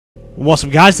What's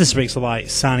up guys, this is Rixxalight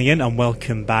signing in and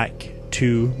welcome back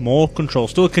to more Control.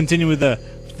 Still continuing with the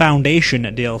Foundation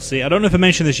DLC. I don't know if I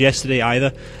mentioned this yesterday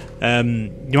either.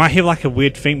 You might hear like a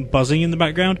weird faint buzzing in the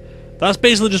background. That's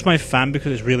basically just my fan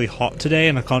because it's really hot today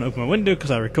and I can't open my window because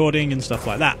I'm recording and stuff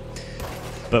like that.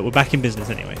 But we're back in business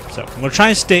anyway. So I'm going to try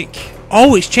and stick...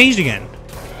 Oh, it's changed again!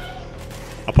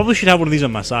 I probably should have one of these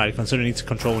on my side considering I need to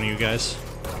control you guys.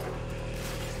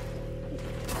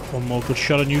 One more good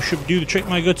shot and you should do the trick,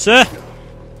 my good sir.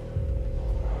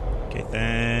 Okay,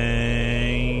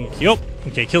 thank you.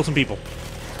 Okay, kill some people.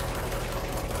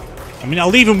 I mean, I'll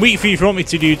leave them weak for you if you want me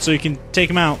to, dude, so you can take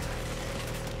them out.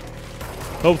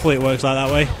 Hopefully it works like that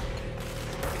way.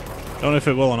 Don't know if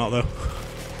it will or not, though.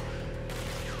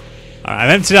 Alright, I've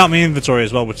emptied out my inventory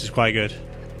as well, which is quite good.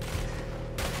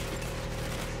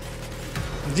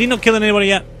 Is he not killing anybody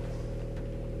yet?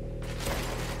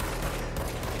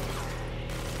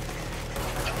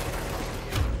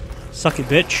 Suck it,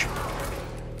 bitch.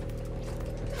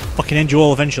 Fucking end you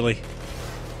all eventually.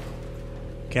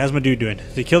 Okay, how's my dude doing?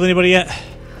 Has he killed anybody yet?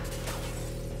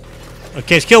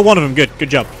 Okay, he's killed one of them. Good.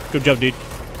 Good job. Good job, dude.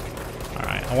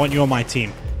 Alright, I want you on my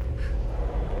team.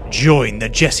 Join the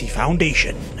Jesse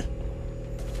Foundation.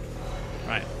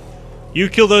 Right. You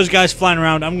kill those guys flying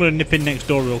around. I'm gonna nip in next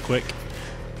door real quick.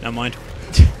 Never mind.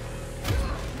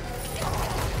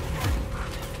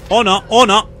 Or not. Or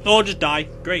not. Or just die.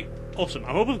 Great. Awesome.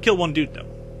 I'm hoping to kill one dude, though.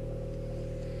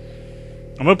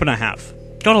 I'm hoping I have.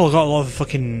 God, I got a lot of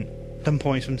fucking dumb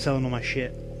points from selling all my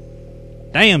shit.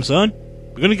 Damn, son.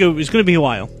 We're gonna go. It's gonna be a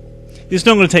while. It's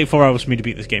not gonna take 4 hours for me to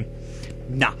beat this game.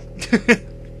 Nah.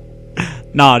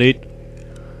 Nah, dude.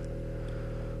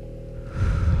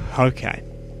 Okay.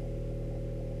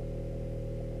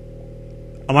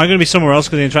 Am I gonna be somewhere else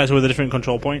because it interacts with a different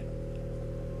control point?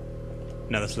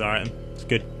 No, this is alright. It's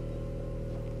good.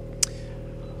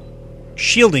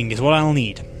 Shielding is what I'll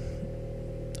need.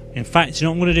 In fact, you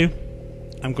know what I'm going to do?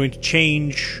 I'm going to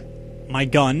change my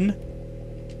gun.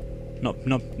 I'm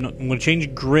going to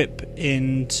change grip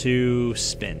into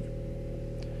spin.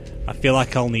 I feel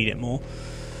like I'll need it more.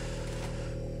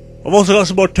 I've also got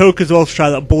some more tokens as well to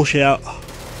try that bullshit out.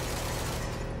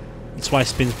 That's why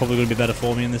spin's probably going to be better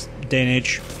for me in this day and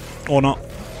age. Or not.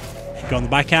 Go on the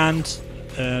backhand.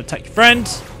 Attack your friend.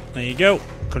 There you go.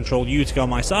 Control you to go on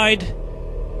my side.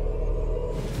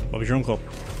 What was your uncle?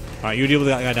 Alright, you deal with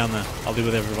that guy down there. I'll deal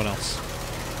with everyone else.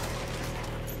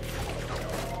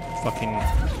 Fucking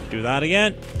do that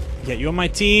again. Get you on my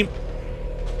team.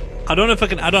 I don't know if I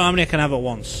can... I don't know how many I can have at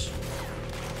once.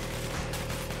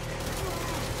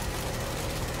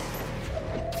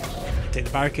 Take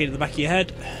the barricade at the back of your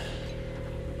head.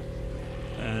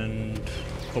 And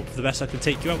hope for the best I can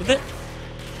take you out with it.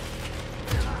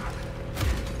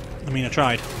 I mean, I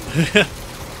tried.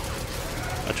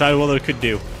 I tried what I could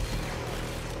do.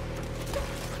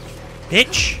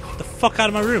 Bitch! Get the fuck out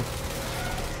of my room!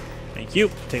 Thank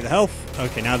you. Take the health.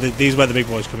 Okay, now these are where the big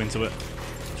boys come into it.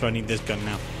 So I need this gun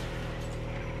now.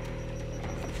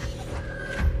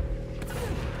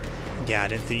 Yeah,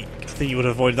 I think you would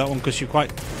have avoided that one because you're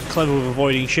quite clever with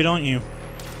avoiding shit, aren't you?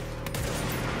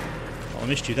 Well, I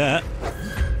missed you there.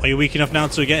 Are you weak enough now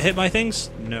to get hit by things?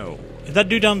 No. If that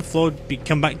dude down the floor would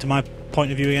come back to my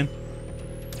point of view again.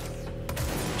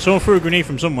 Someone threw a grenade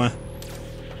from somewhere.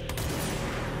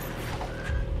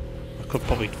 I could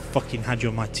probably fucking had you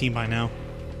on my team by now.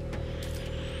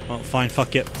 Well, fine,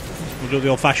 fuck it. We'll do it the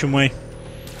old-fashioned way.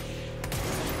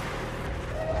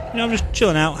 You know, I'm just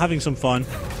chilling out, having some fun.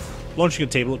 Launching a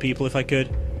table at people if I could.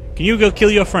 Can you go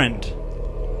kill your friend?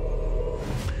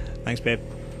 Thanks, babe.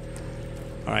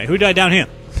 Alright, who died down here?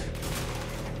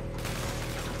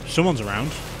 Someone's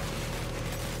around.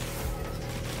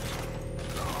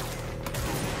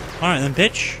 Alright then,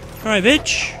 bitch. Alright,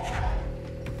 bitch.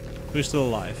 Who's still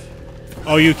alive?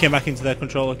 Oh, you came back into their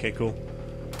control? Okay, cool.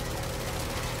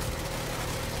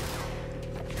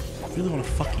 I really want to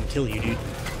fucking kill you, dude.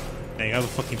 There you have a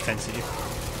fucking fence at you.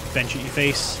 Bench at your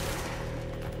face.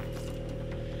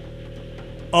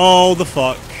 Oh, the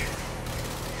fuck.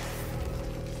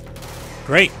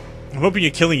 Great. I'm hoping you're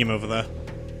killing him over there.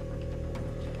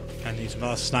 I need some...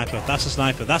 That's a sniper. That's a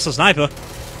sniper. That's a sniper!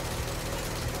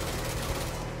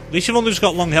 At least you've only just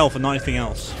got long health and not anything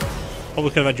else. Probably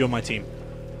could have had you on my team.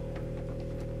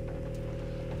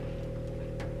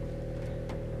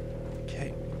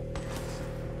 Okay.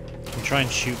 You can try and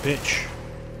shoot, bitch.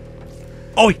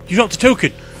 Oh, you dropped a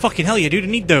token! Fucking hell yeah, dude, I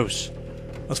need those.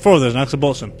 That's 4 of those now because I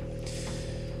bought some.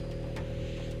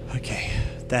 Okay.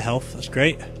 Their health, that's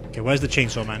great. Okay, where's the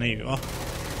chainsaw man? There you go. I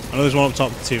know there's one up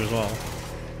top too as well.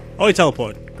 Oh, he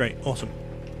teleported. Great, awesome.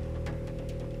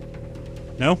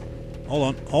 No? Hold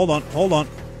on, hold on, hold on.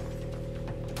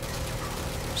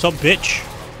 What's up, bitch?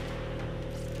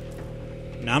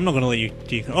 Nah, I'm not gonna let you...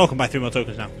 Oh, I can buy 3 more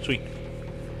tokens now. Sweet.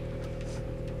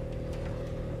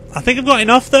 I think I've got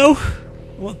enough, though.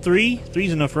 What, 3?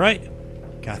 3's enough, right?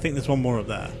 Okay, I think there's one more up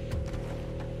there.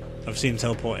 I've seen him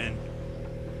teleport in.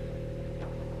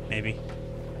 Maybe.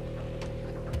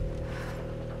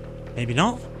 Maybe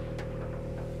not?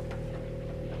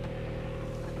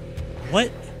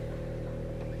 What?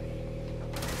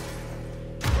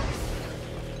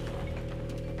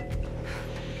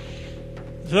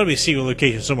 There's gotta be a secret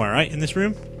location somewhere, right? In this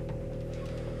room?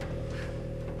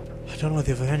 I don't know what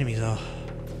the other enemies are.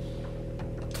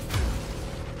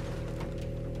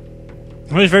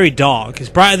 Well, it's very dark. It's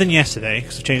brighter than yesterday,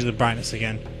 because I've changed the brightness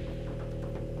again.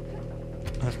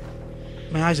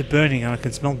 My eyes are burning and I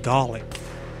can smell garlic.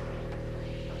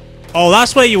 Oh,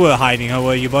 that's where you were hiding, how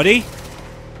were you, buddy?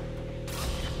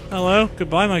 Hello,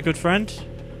 goodbye, my good friend.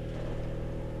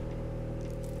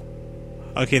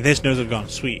 Okay, this knows I've gone.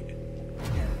 Sweet.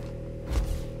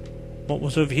 What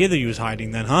was over here that you was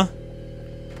hiding then, huh?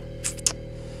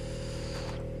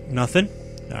 Nothing.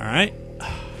 Alright.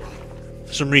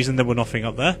 For some reason there was nothing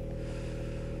up there.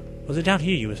 Was it down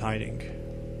here you was hiding?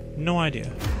 No idea.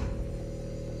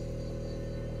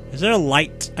 Is there a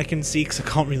light I can see? Because I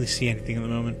can't really see anything at the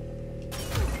moment.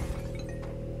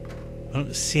 I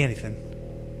don't see anything.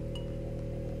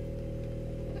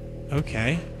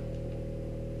 Okay.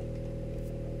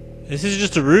 This is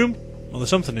just a room? Well, there's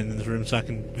something in this room so I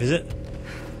can visit.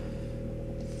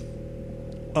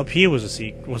 Up here was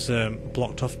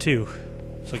blocked off too.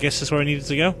 So I guess that's where I needed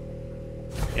to go?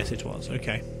 Yes, it was.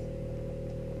 Okay.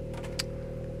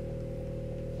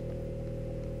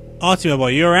 Artie, my boy,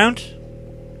 you around?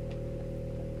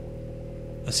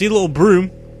 I see a little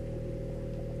broom.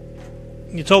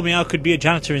 You told me I could be a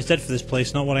janitor instead for this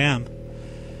place, not what I am.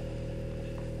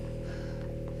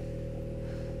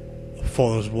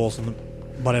 Before those walls and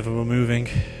whatever were moving.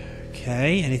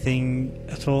 Okay, anything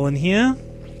at all in here?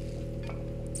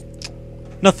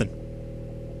 Nothing.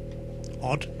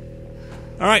 Odd.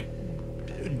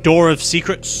 Alright. Door of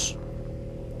secrets.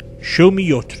 Show me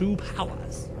your true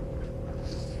powers.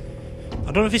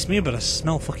 I don't know if it's me, but I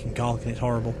smell fucking garlic and it's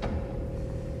horrible.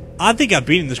 I think I've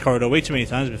been in this corridor way too many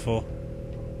times before.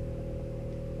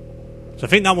 So I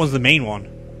think that one's the main one.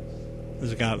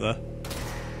 There's a guy up there.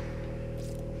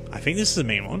 I think this is the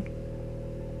main one.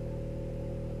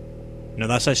 No,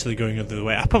 that's actually going the other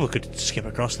way. I probably could skip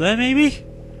across there, maybe?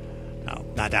 No,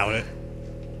 I doubt it.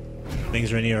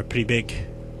 Things around here are pretty big.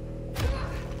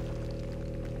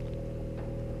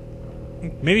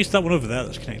 Maybe it's that one over there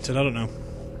that's connected, I don't know.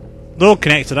 They're all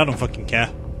connected, I don't fucking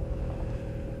care.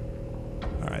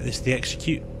 Alright, this is the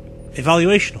execute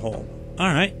evaluation hall.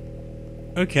 Alright.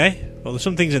 Okay. Well, there's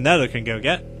some things in there that I can go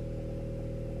get.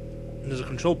 And there's a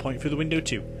control point through the window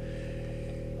too.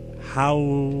 How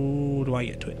do I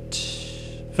get to it?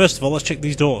 First of all, let's check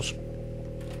these doors.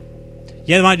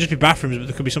 Yeah, there might just be bathrooms, but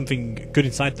there could be something good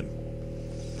inside them.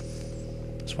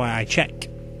 That's why I check.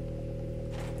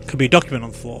 Could be a document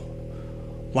on the floor.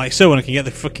 Like so, when I can get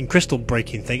the fucking crystal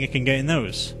breaking thing, I can get in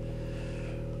those.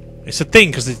 It's a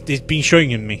thing, because it's been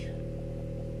showing in me.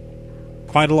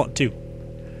 Quite a lot too.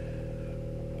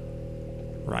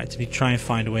 Right, I need to try and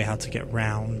find a way how to get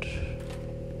round.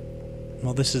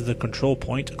 Well, this is the control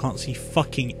point. I can't see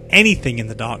fucking anything in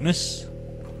the darkness.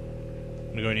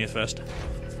 I'm gonna go in here first.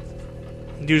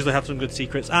 I usually have some good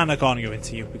secrets, and I can't go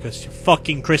into you because your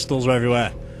fucking crystals are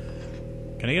everywhere.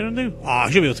 Can I get under you? Ah,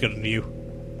 I should be able to get under you.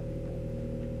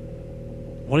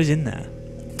 What is in there?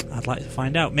 I'd like to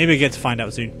find out. Maybe I get to find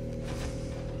out soon.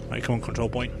 Right, come on, control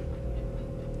point.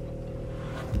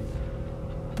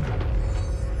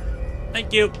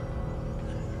 Thank you.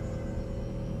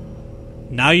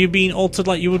 Now you're being altered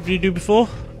like you would do before?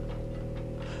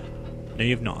 No,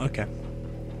 you've not. Okay.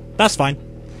 That's fine.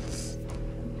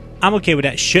 I'm okay with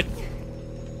that shit.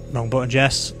 Wrong button,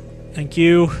 Jess. Thank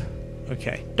you.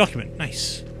 Okay. Document.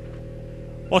 Nice.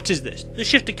 What is this? The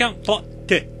shift account plot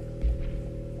 2.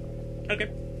 Okay.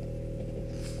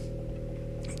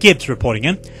 Gibbs reporting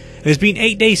in. It has been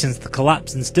 8 days since the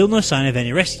collapse and still no sign of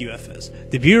any rescue efforts.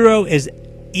 The Bureau is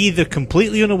either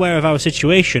completely unaware of our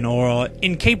situation or are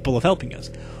incapable of helping us.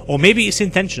 Or maybe it's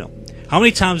intentional. How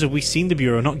many times have we seen the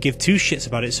Bureau not give two shits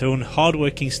about its own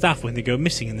hard-working staff when they go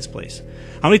missing in this place?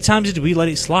 How many times did we let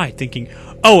it slide, thinking,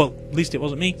 oh well, at least it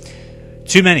wasn't me?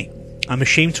 Too many. I'm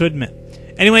ashamed to admit.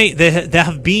 Anyway, there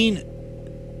have been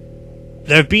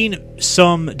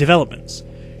some developments.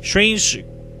 Strange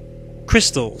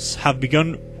crystals have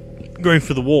begun going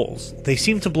through the walls. They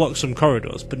seem to block some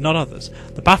corridors, but not others.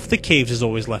 The path of the caves is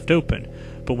always left open,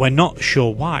 but we're not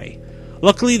sure why.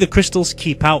 Luckily, the crystals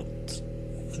keep out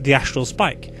the astral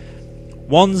spike.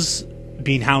 One's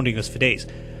been hounding us for days.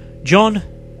 John,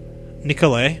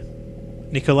 Nicole,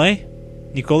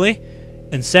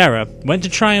 and Sarah went to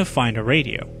try and find a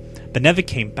radio, but never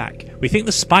came back. We think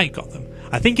the spike got them.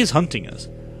 I think it's hunting us.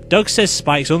 Doug says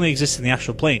spikes only exist in the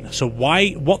astral plane, so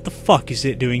what the fuck is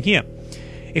it doing here?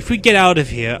 If we get out of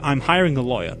here, I'm hiring a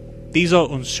lawyer. These are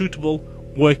unsuitable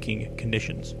working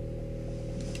conditions.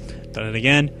 Done it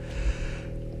again.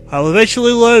 I'll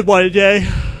eventually learn one day.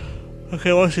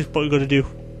 Okay, what's this boy gonna do?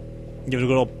 Give it a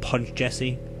good old punch,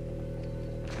 Jesse.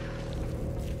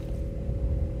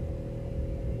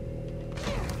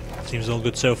 Seems all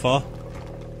good so far.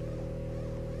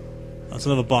 That's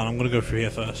another button. I'm gonna go through here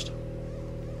first.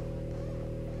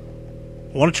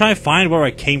 I want to try and find where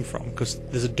I came from, because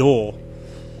there's a door.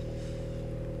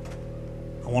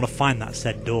 I want to find that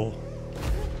said door.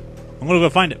 I'm gonna go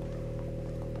find it.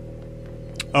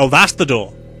 Oh, that's the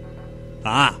door.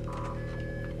 Ah.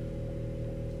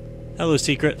 Hello,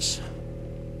 secrets.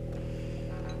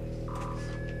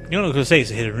 You're not going to say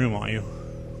it's a hidden room, are you?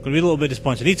 I'm going to be a little bit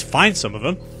disappointed. I need to find some of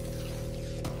them.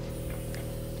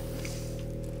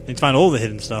 I need to find all the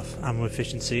hidden stuff. Ammo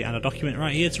efficiency and a document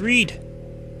right here to read.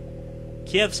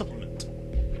 Kiev supplement.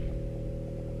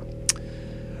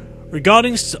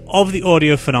 Recordings of the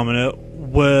audio phenomena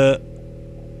were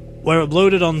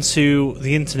uploaded onto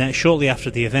the internet shortly after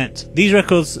the event. These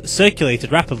records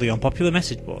circulated rapidly on popular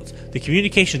message boards. The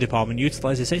communications department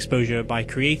utilized this exposure by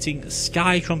creating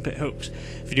Sky Trumpet hoax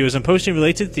videos and posting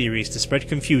related theories to spread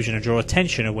confusion and draw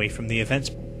attention away from the event's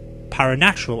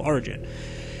paranatural origin.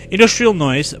 Industrial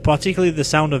noise, particularly the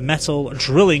sound of metal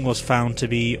drilling, was found to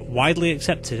be a widely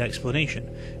accepted explanation.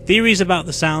 Theories about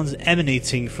the sounds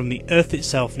emanating from the Earth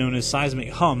itself, known as seismic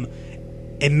hum,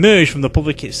 emerged from the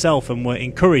public itself and were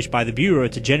encouraged by the Bureau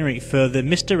to generate further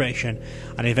misdirection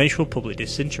and eventual public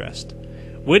disinterest.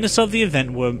 Witnesses of the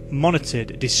event were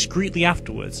monitored discreetly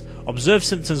afterwards. Observed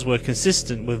symptoms were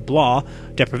consistent with blah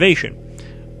deprivation,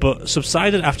 but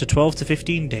subsided after 12 to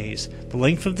 15 days. The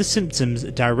length of the symptoms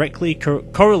directly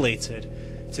correlated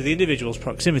to the individual's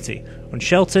proximity,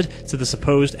 unsheltered to the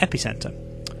supposed epicenter.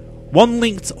 One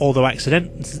linked, although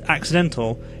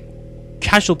accidental,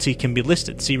 casualty can be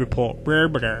listed. See report.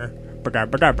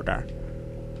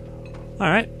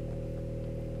 Alright.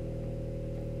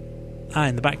 Ah,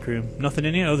 in the back room. Nothing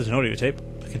in here? Oh, there's an audio tape.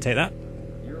 I can take that.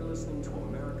 You're listening to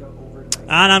America Overnight.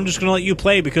 And I'm just going to let you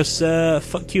play because,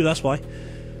 fuck you, that's why.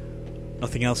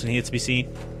 Nothing else in here to be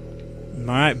seen.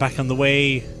 Alright, back on the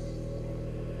way.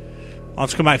 I'll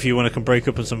just come back for you when I can break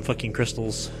open some fucking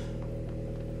crystals.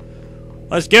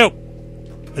 Let's go!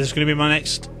 This is going to be my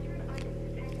next...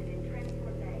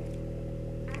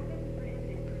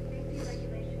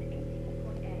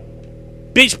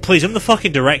 Bitch, please, I'm the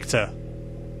fucking director.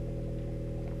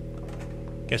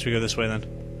 Guess we go this way then.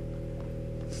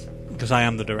 Because I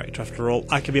am the director after all.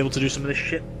 I can be able to do some of this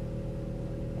shit.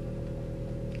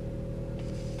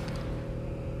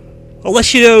 Unless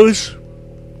she knows.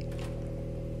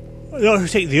 I don't have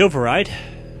to take the override.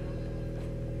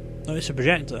 Oh, it's a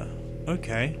projector.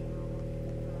 Okay.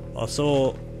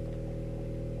 Also,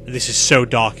 this is so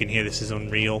dark in here, this is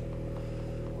unreal.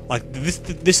 Like, this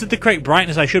is the correct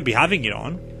brightness I should be having it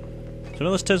on. So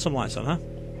let's turn some lights on, huh?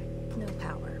 No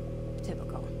power.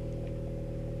 Typical.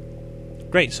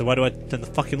 Great, so why do I turn the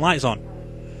fucking lights on?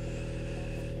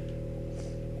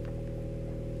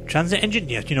 Transit engine?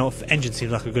 Yeah, you know, engine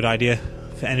seems like a good idea.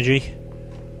 For energy.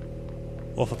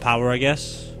 Or for power, I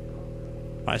guess.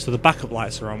 Right, so the backup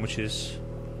lights are on, which is...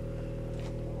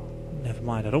 Never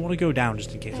mind, I don't want to go down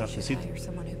just in case I have to see... hire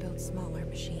someone who builds smaller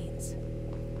machines.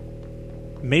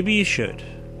 Maybe you should.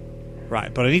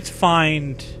 Right, but I need to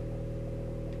find...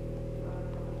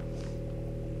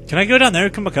 Can I go down there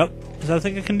and come back up? Is that a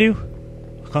thing I can do?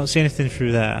 I can't see anything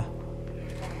through there.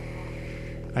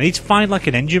 I need to find like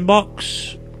an engine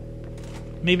box.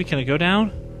 Maybe can I go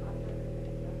down?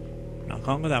 No, I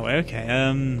can't go that way. Okay,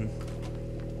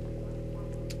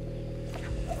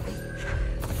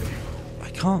 I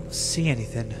can't see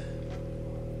anything.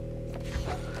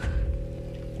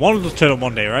 One will just turn on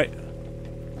one day, right?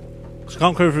 Because I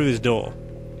can't go through this door.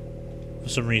 For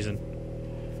some reason.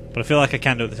 But I feel like I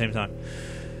can do it at the same time.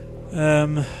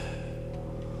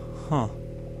 Huh.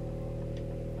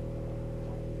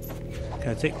 Can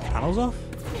I take the panels off?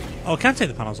 Oh, I can take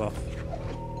the panels off.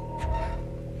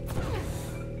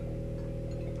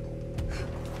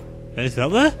 Anything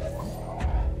up there?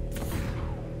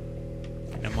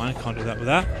 Never mind, I can't do that with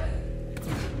that.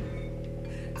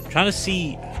 I'm trying to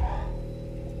see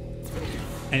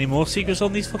any more secrets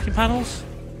on these fucking panels.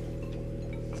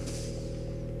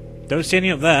 Don't see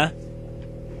any up there,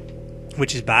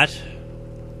 which is bad.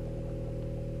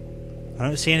 I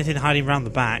don't see anything hiding around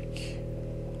the back.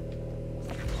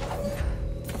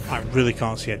 I really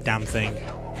can't see a damn thing.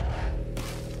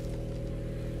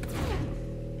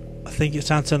 I think it's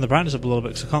time to turn the brightness up a little bit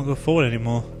because I can't go forward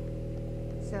anymore.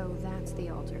 So that's the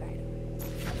altered item.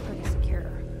 Pretty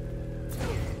secure.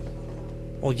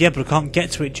 Well, yeah, but I can't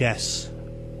get to it, Jess.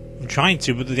 I'm trying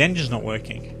to, but the engine's not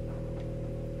working.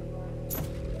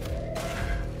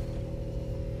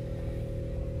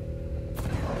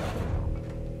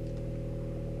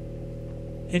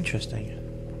 Interesting.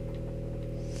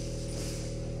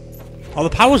 Oh, the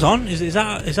power's on. Is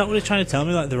that what it's trying to tell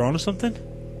me? Like they're on or something?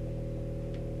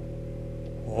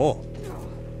 Oh.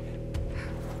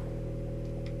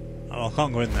 Oh, I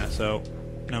can't go in there, so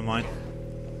never mind.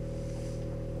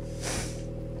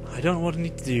 I don't know what I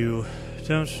need to do.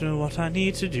 Don't know what I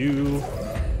need to do.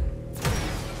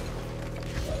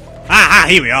 Ah,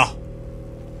 here we are.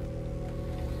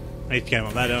 I need to get him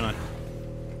up there, don't I?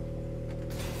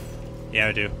 Yeah,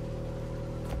 I do.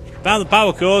 Found the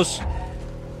power cores.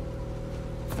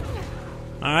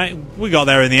 Alright, we got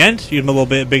there in the end. Used a little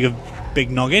bit big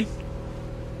noggin.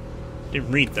 Didn't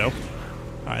read though.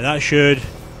 Alright, that should...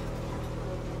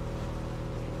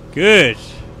 Good.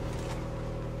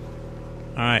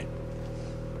 Alright.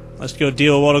 Let's go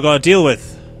deal with what I've got to deal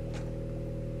with.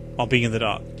 While being in the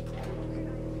dark.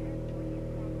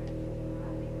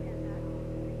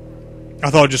 I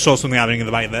thought I just saw something happening in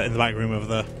the back room over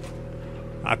there.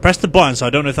 I pressed the button, so I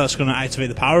don't know if that's going to activate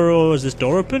the power or is this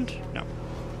door opened? No.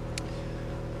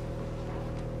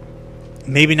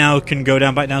 Maybe now I can go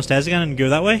back downstairs again and go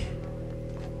that way?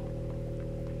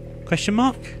 Question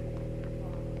mark?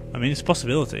 I mean, it's a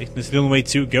possibility. This is the only way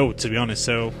to go, to be honest,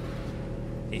 so...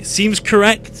 It seems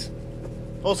correct.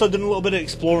 Also done a little bit of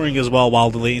exploring as well while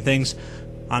deleting things.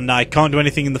 And I can't do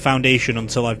anything in the Foundation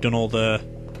until I've done all the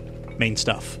main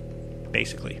stuff,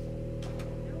 basically.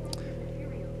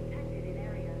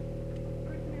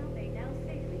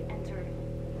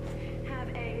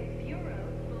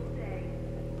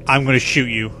 I'm gonna shoot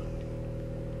you.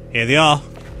 Here they are.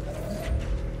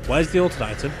 Where's the altered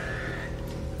item?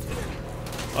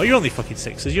 Oh, you're only fucking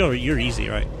sixes. You're easy,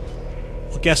 right?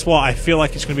 Well, guess what? I feel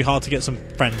like it's gonna be hard to get some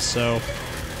friends, so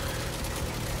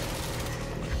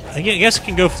I guess I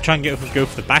can go for, go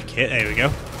for the back hit. There we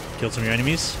go. Kill some of your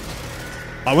enemies.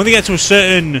 When they get to a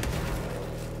certain...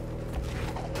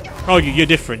 Oh, you're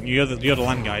different. You're the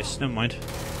land guys. Never mind.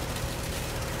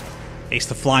 It's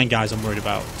the flying guys I'm worried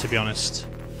about, to be honest.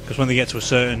 Because when they get to a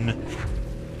certain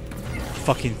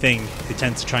fucking thing, they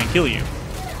tend to try and kill you.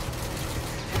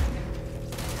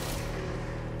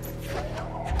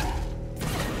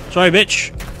 Sorry,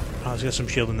 bitch. Oh, let's get some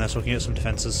shield in there so we can get some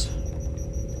defenses.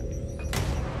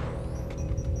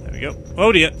 There we go.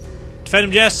 Oh dear. Defend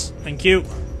him, Jess. Thank you.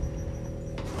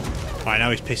 Alright,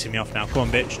 now he's pissing me off now. Come on,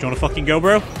 bitch. Do you want to fucking go,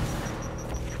 bro?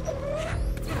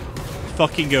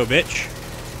 Fucking go, bitch.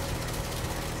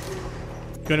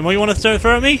 Got any more you want to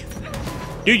throw at me?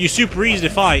 Dude, you're super easy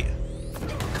to fight.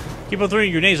 Keep on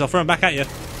throwing your grenades, I'll throw them back at you.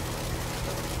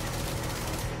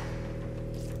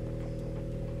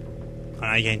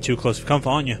 Alright, you're getting too close for comfort,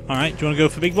 aren't you? Alright, do you want to go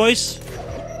for big boys?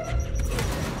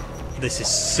 This is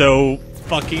so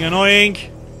fucking annoying.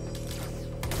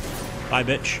 Bye,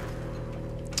 bitch.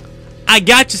 I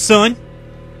got you, son.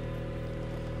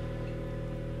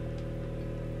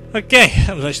 Okay,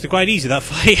 that was actually quite easy, that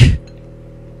fight.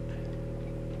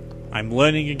 I'm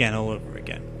learning again all over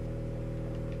again.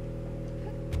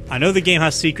 I know the game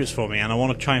has secrets for me and I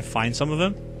want to try and find some of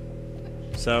them.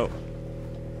 So...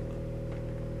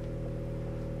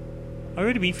 Have I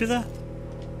already been through there?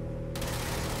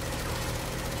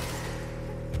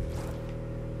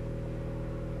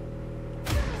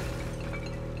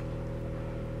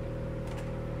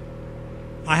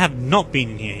 I have not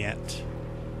been in here yet.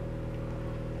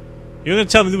 You're going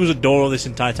to tell me there was a door all this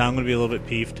entire time, I'm going to be a little bit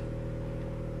peeved.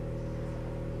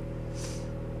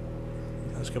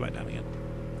 Let's go back down again.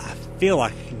 I feel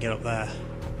like I can get up there.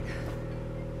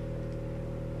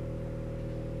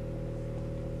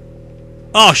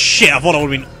 Oh shit, I thought that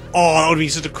would have been... Oh, that would have been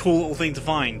such a cool little thing to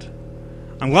find.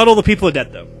 I'm glad all the people are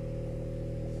dead though.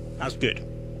 That's good.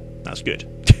 That's good.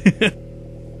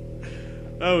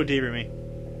 Oh dear me.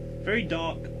 Very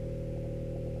dark.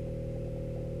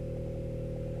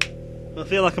 I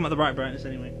feel like I'm at the right brightness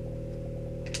anyway.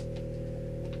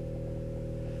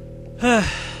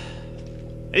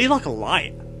 It is like a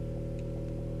light.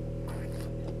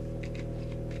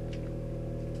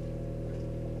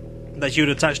 That you would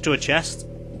attach to a chest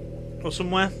or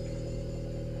somewhere,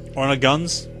 or on a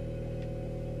guns.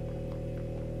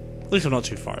 At least I'm not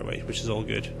too far away, which is all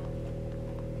good.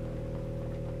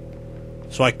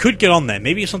 So I could get on there.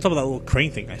 Maybe it's on top of that little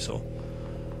crane thing I saw.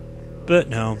 But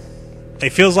no.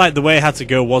 It feels like the way I had to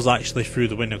go was actually through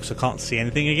the window because I can't see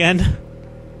anything again.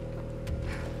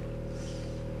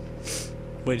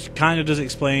 Which kind of does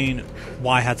explain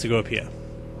why I had to go up here.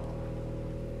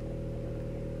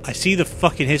 I see the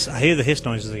fucking hiss. I hear the hiss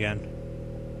noises again.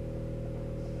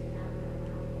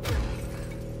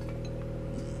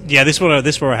 Yeah, this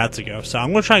is where I had to go. So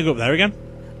I'm going to try and go up there again.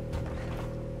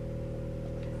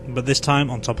 But this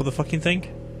time on top of the fucking thing.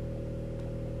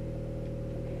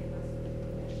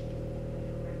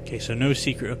 Okay, so no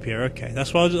secret up here. Okay,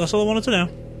 that's all I wanted to know.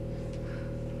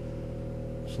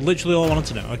 That's literally all I wanted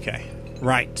to know. Okay,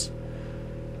 right.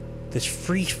 There's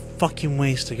 3 fucking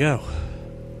ways to go.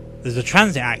 There's the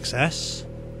transit access.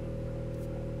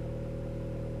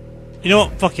 You know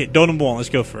what? Fuck it. Door number 1. Let's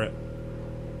go for it.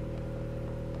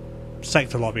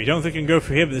 Sector lobby. Don't think I can go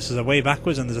through here, but this is a way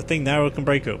backwards, and there's a thing there I can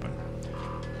break open.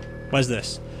 Where's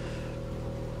this?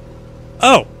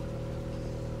 Oh!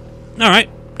 Alright.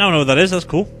 I don't know what that is. That's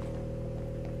cool.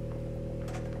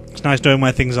 It's nice knowing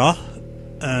where things are.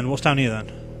 And what's down here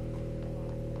then?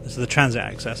 This is the transit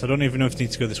access. I don't even know if it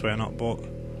needs to go this way or not, but...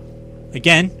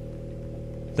 Again,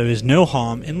 there is no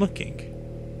harm in looking.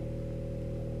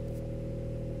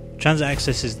 Transit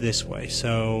access is this way,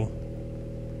 so...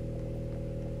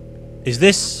 Is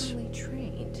this... Properly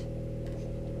trained.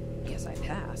 Yes, I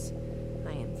pass.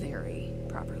 I am very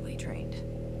properly trained.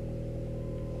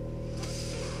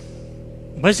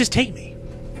 Where does this take me?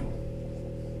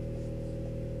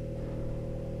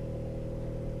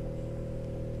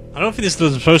 I don't think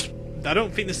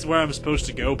this is where I'm supposed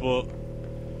to go, but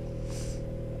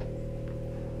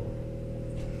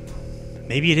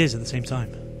maybe it is at the same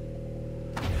time.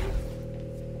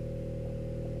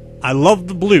 I love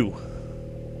the blue.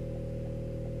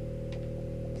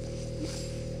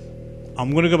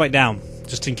 I'm gonna go back down,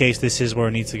 just in case this is where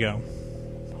I need to go.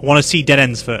 I want to see dead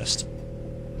ends first.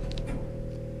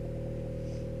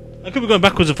 I could be going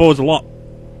backwards and forwards a lot.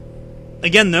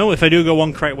 Again though, if I do go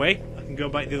one correct way, I can go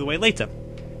back the other way later.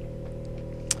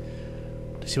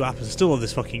 Let's see what happens. I still love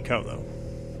this fucking coat though.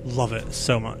 Love it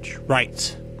so much.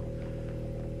 Right.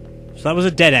 So that was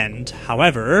a dead end.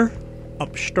 However,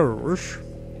 upstairs,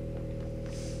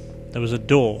 there was a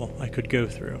door I could go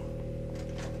through.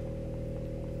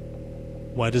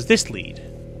 Where does this lead?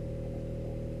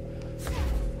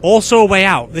 Also a way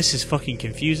out. This is fucking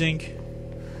confusing.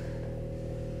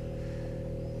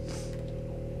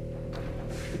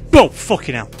 Oh,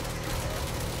 fucking hell.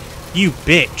 You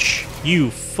bitch.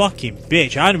 You fucking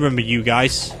bitch. I remember you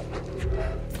guys.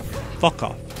 Fuck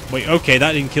off. Wait, okay,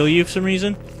 that didn't kill you for some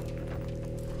reason.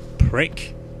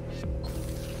 Prick.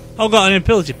 Oh, got an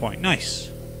ability point. Nice.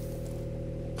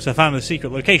 Because I found the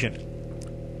secret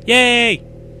location. Yay!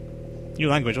 New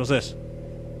language, what's this?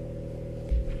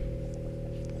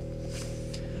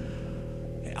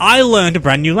 I learned a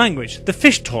brand new language. The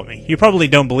fish taught me. You probably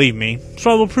don't believe me,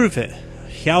 so I will prove it.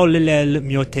 Hiaulilel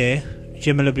miote,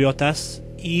 gemelobiotas,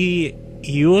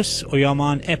 ius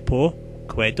oyaman epo,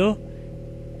 quedo,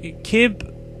 kib,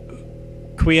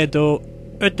 quedo,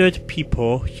 utut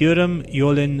pipo, hurum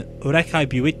yolin urekai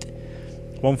buit,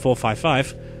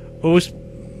 1455, os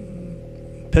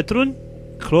petrun,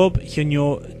 club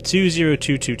hinyo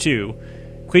 20222,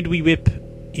 quid we whip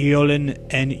Eolin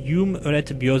en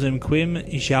uret biosum quim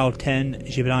jal ten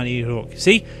gibrani rook.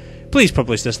 See? Please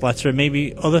publish this letter and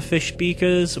maybe other fish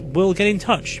speakers will get in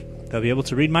touch. They'll be able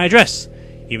to read my address,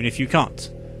 even if you can't.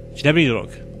 Gibrani rook.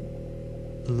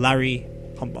 Larry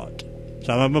Humbart.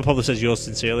 So my mum probably says yours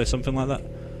sincerely, something like that.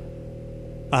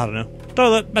 I don't know.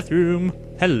 Toilet, bathroom.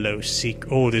 Hello,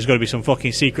 oh, there's got to be some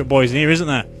fucking secret boys in here, isn't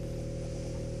there?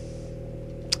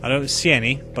 I don't see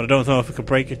any, but I don't know if we can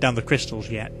break down the crystals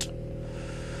yet.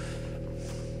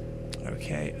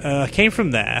 Okay, I came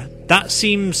from there. That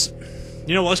seems...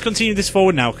 You know what, let's continue this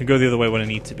forward now. I can go the other way when I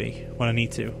need to be. When I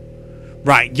need to.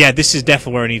 Right, yeah, this is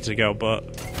definitely where I need to go,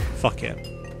 but... Fuck it.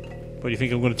 What, do you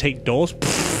think I'm going to take doors?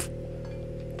 Pfft.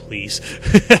 Please.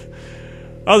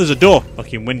 Oh, there's a door.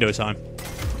 Fucking window time.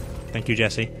 Thank you,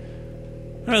 Jesse.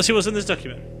 Alright, let's see what's in this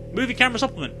document. Movie camera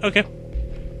supplement. Okay.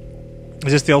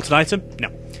 Is this the altered item? No.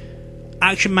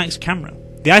 Action Max camera.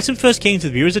 The item first came to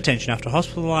the viewer's attention after a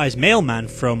hospitalized mailman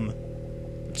from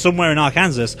somewhere in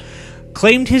Arkansas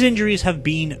claimed his injuries have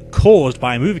been caused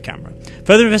by a movie camera.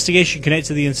 Further investigation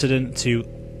connected the incident to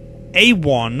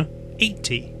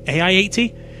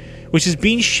AI-80, which has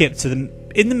been shipped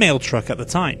in the mail truck at the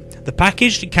time. The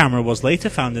packaged camera was later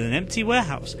found in an empty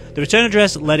warehouse. The return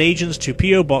address led agents to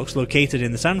P.O. Box located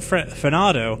in the San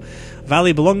Fernando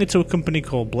Valley belonging to a company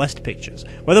called Blessed Pictures.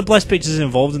 Whether Blessed Pictures is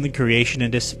involved in the creation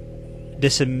and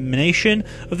dissemination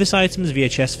of this item's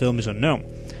VHS film is unknown.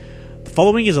 The The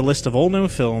following is a list of all known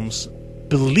films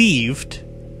believed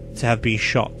to have been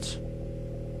shot.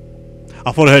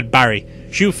 I thought I heard Barry.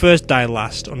 Shoot First, Die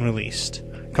Last, unreleased.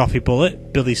 Coffee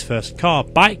Bullet, Billy's First Car,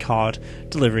 Bike Hard,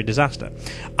 Delivery Disaster.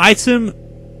 Item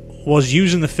was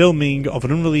used in the filming of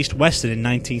an unreleased western in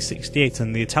 1968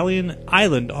 on the Italian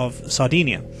island of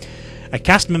Sardinia. A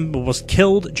cast member was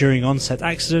killed during on-set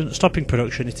accident, stopping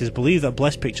production. It is believed that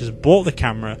Bless Pictures bought the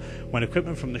camera when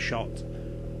equipment from the shot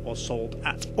was sold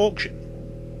at auction.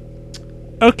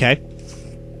 Okay.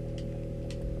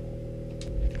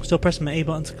 Still pressing my A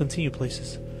button to continue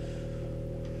places.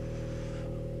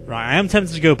 Right, I am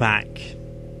tempted to go back.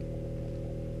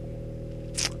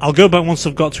 I'll go back once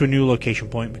I've got to a new location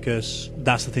point, because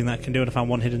that's the thing that I can do, and I found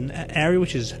one hidden area,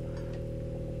 which is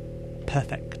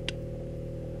perfect.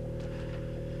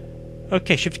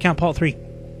 Okay, shift to count part 3.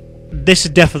 This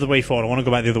is definitely the way forward. I want to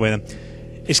go back the other way then.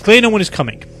 It's clear no one is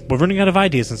coming. We're running out of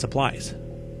ideas and supplies.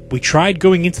 We tried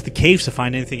going into the caves to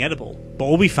find anything edible, but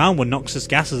all we found were noxious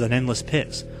gases and endless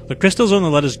pits. The crystals only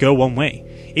let us go one way.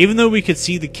 Even though we could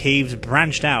see the caves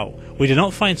branched out, we did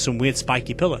not find some weird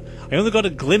spiky pillar. I only got a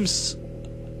glimpse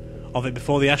of it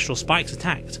before the astral spikes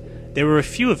attacked. There were a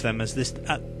few of them at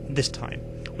this time.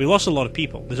 We lost a lot of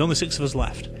people. There's only 6 of us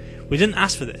left. We didn't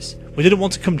ask for this. We didn't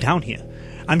want to come down here.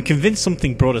 I'm convinced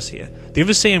something brought us here. The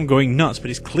others say I'm going nuts, but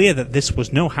it's clear that this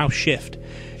was no house shift.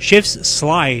 Shifts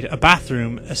slide a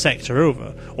bathroom a sector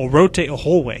over, or rotate a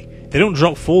hallway. They don't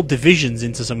drop full divisions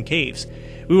into some caves.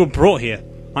 We were brought here.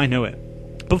 I know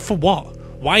it. But for what?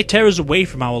 Why tear us away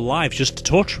from our lives just to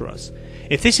torture us?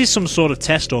 If this is some sort of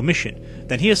test or mission,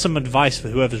 then here's some advice for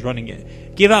whoever's running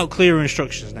it. Give out clearer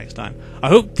instructions next time. I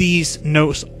hope these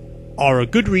notes are a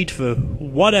good read for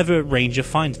whatever ranger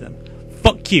finds them.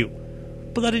 Fuck you.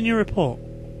 Put that in your report,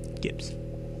 Gibbs.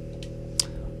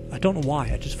 I don't know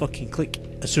why, I just fucking click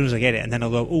as soon as I get it, and then I'll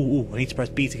go, ooh, I need to press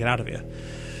B to get out of here.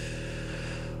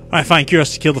 Alright, fine,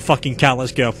 curious to kill the fucking cat,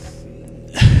 let's go.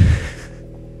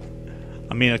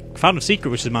 I mean, I found a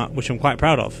secret which I'm quite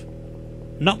proud of.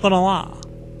 Not gonna lie.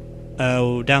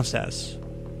 Oh, downstairs.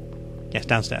 Yes,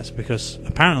 downstairs, because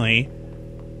apparently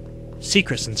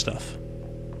secrets and stuff.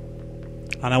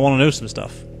 And I want to know some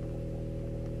stuff.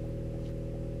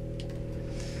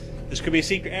 This could be a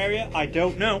secret area, I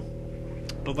don't know.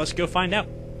 But let's go find out.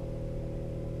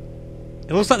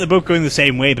 It looks like they're both going the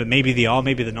same way, but maybe they are,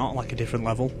 maybe they're not, like a different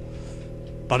level.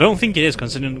 But I don't think it is,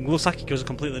 considering it looks like it goes a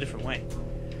completely different way.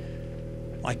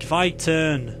 Like, if I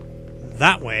turn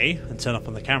that way and turn up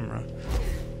on the camera,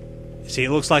 see,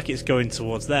 it looks like it's going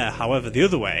towards there. However, the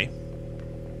other way...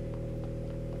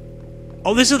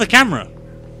 Oh, this is the camera!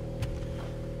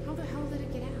 How the hell did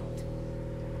it get out?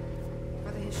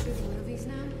 Are they shooting movies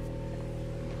now?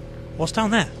 What's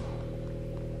down there?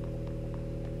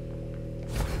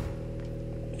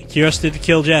 Curiosity to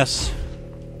kill Jess.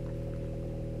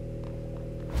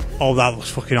 Oh, that looks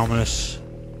fucking ominous.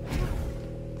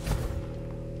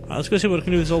 Right, let's go see what I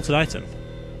can do with this altered item.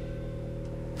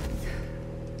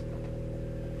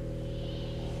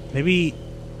 Maybe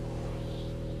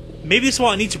this is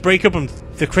what I need to break up on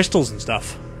the crystals and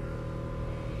stuff.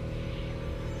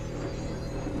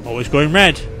 Always going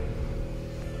red.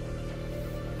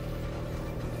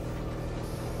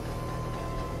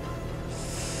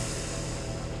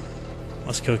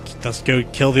 Let's go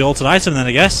kill the altered item then,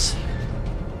 I guess.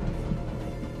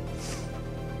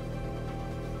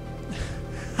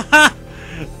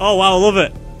 Oh wow, I love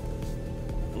it.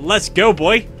 Let's go,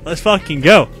 boy. Let's fucking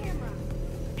go.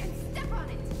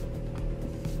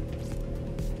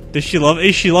 Does she love?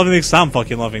 Is she loving this? I'm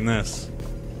fucking loving this.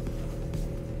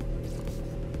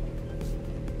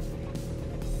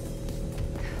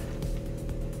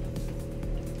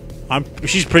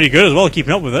 She's pretty good as well,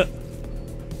 keeping up with it.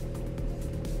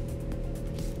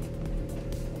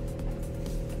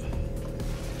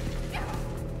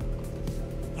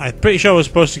 I'm pretty sure I was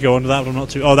supposed to go under that, but I'm not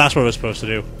too. Oh, that's what I was supposed to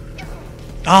do.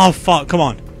 Oh fuck! Come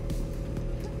on.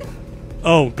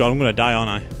 Oh god, I'm gonna die, aren't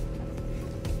I?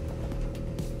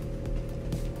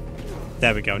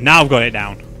 There we go. Now I've got it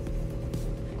down.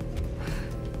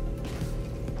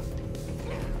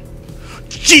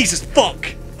 Jesus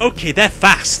fuck! Okay, they're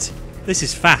fast. This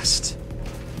is fast.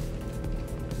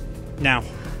 Now.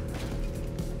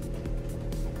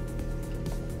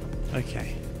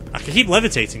 Okay. I can keep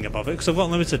levitating above it because I've got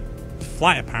limited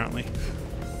flight apparently.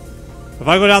 If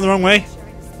I go down the wrong way?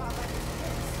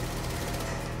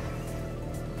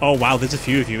 Oh wow, there's a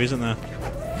few of you, isn't there?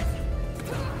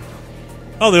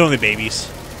 Oh, they're only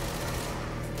babies.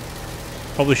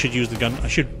 Probably should use the gun. I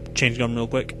should change gun real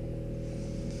quick.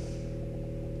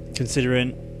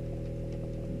 Considering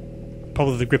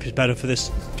probably the grip is better for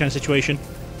this kind of situation.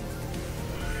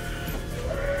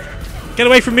 Get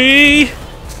away from me!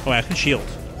 Oh wait, I can shield.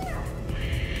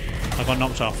 I got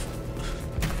knocked off.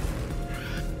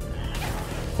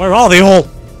 Where are they all?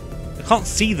 I can't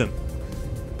see them.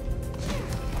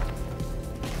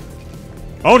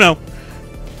 Oh no!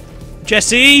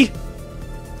 Jesse!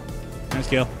 Nice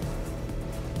kill.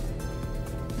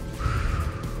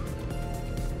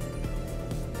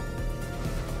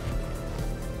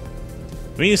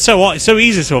 I mean, it's so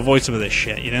easy to avoid some of this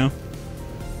shit, you know?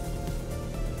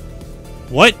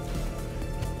 What?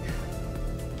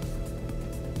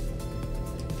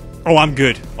 Oh, I'm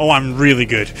good. Oh, I'm really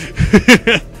good.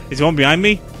 Is there one behind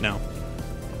me? No.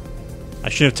 I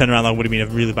should have turned around. That would have been a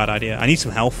really bad idea. I need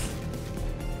some health.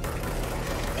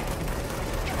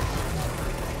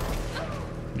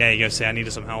 There you go, say I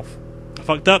needed some health. I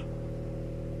fucked up.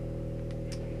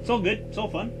 It's all good. It's all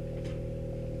fun.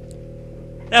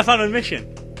 Yeah, I found a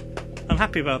mission. I'm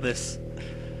happy about this.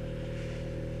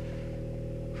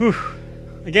 Whew.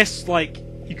 I guess, like,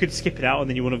 you could skip it out and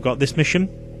then you would have got this mission.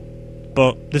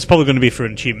 But this is probably going to be for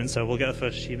an achievement, so we'll get the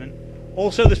first achievement.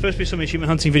 Also, there's supposed to be some achievement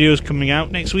hunting videos coming out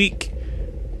next week.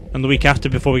 And the week after,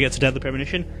 before we get to Deadly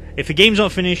Premonition. If the game's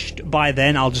not finished by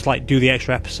then, I'll just, like, do the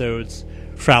extra episodes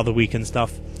throughout the week and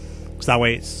stuff. Because that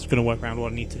way it's going to work around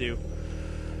what I need to do.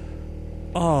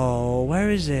 Oh,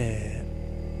 where is it?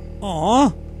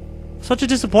 Aww. Such a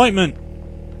disappointment.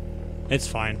 It's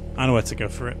fine. I know where to go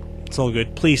for it. It's all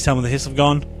good. Please tell me the hiss have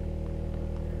gone.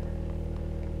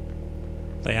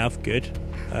 They have. Good.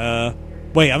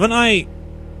 Wait, haven't I...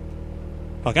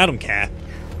 Fuck, I don't care.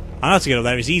 I know how to get up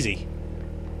there. It's easy.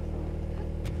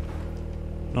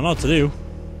 I don't know what to do.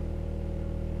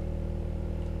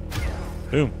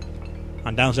 Boom.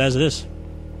 And downstairs it is.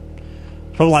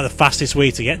 It's probably like the fastest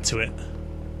way to get to it.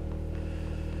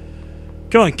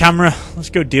 Go on, camera. Let's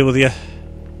go deal with you.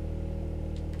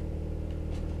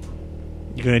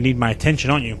 You're going to need my attention,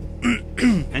 aren't you?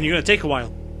 And you're going to take a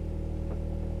while.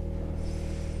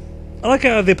 I like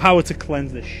how I have the power to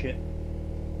cleanse this shit.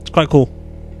 It's quite cool.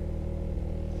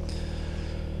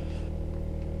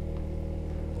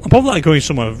 I'm probably like going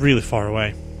somewhere really far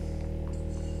away.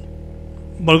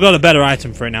 But I've got a better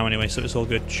item for it now anyway, so it's all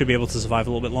good. Should be able to survive a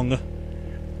little bit longer.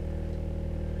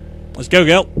 Let's go,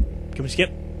 girl. Can we skip?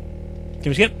 Can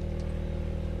we skip?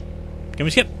 Can we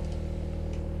skip?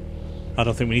 I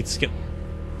don't think we need to skip.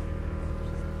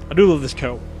 I do love this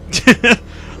coat.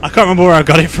 I can't remember where I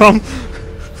got it from.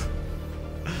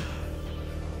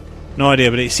 No idea,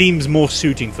 but it seems more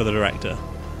suiting for the director.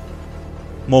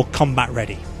 More combat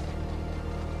ready.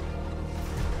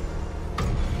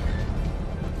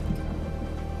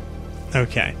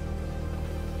 Okay.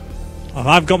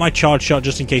 I've got my charge shot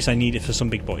just in case I need it for some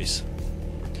big boys.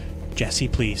 Jesse,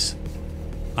 please.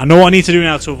 I know what I need to do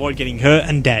now to avoid getting hurt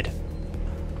and dead.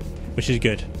 Which is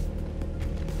good.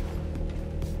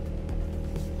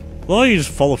 Well, you just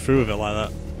follow through with it like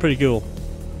that. Pretty cool.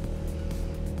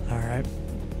 Alright.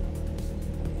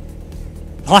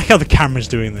 I like how the camera's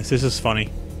doing this. This is funny.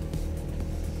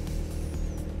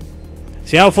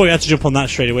 See, I thought you had to jump on that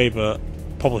straight away, but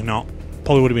probably not.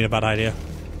 Probably would have been a bad idea.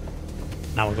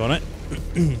 Now we're on it.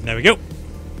 There we go.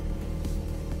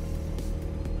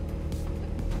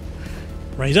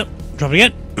 Raise up. Drop it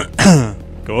again.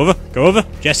 Go over. Go over.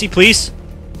 Jesse, please.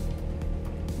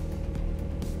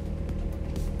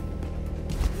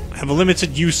 I have a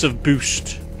limited use of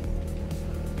boost.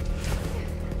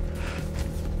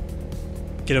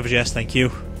 Get over, Jess. Thank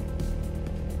you.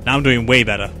 Now I'm doing way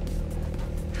better.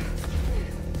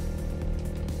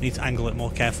 Need to angle it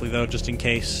more carefully though, just in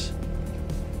case.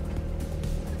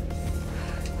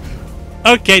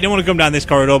 Okay, don't want to come down this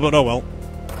corridor, but oh well.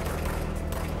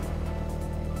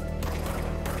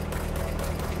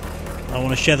 I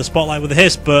want to share the spotlight with the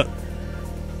hiss, but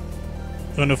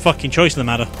I've got no fucking choice in the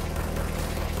matter.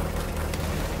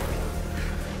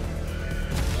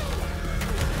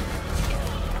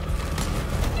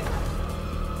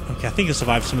 Okay, I think I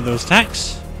survived some of those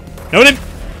attacks. Got him!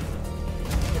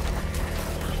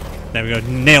 There we go,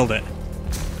 nailed it.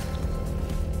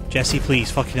 Jesse, please,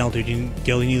 fucking hell, dude, you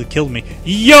nearly killed me.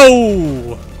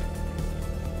 Yo!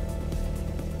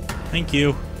 Thank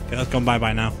you. Okay, that's gone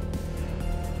bye-bye now.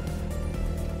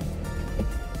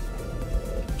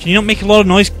 Can you not make a lot of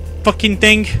noise, fucking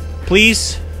thing?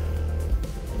 Please?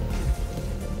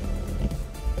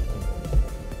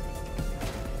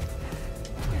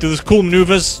 Do those cool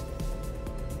maneuvers.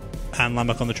 And land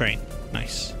back on the train.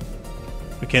 Nice.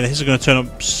 Okay, this is going to turn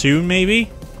up soon, maybe?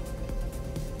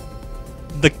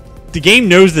 The game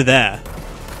knows they're there.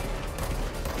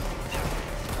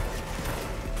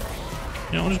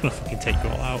 You know, I'm just going to fucking take you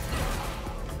all out.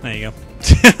 There you go.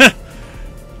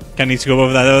 Kinda need to go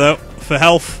over there, though, for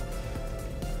health.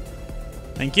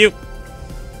 Thank you.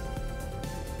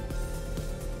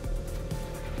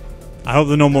 I hope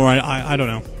the no more. I don't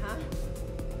know.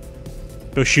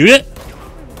 Go shoot it?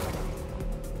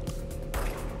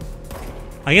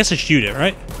 I guess I shoot it,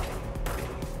 right?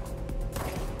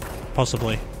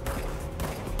 Possibly.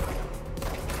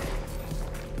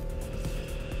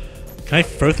 Can I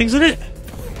throw things at it?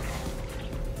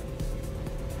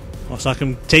 Looks like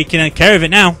I'm taking care of it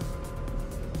now.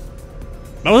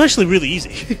 That was actually really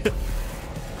easy.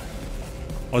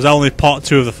 Or was that only part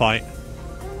 2 of the fight?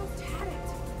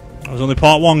 That was only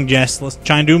part 1, Jess. Let's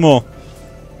try and do more.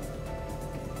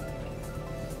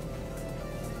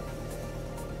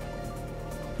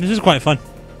 This is quite fun.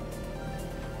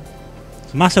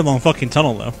 It's a massive long fucking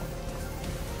tunnel though.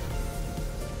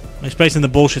 I'm expecting the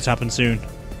bullshit to happen soon.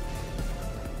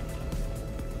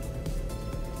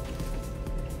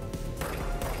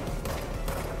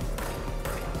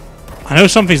 I know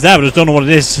something's there, but I just don't know what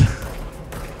it is.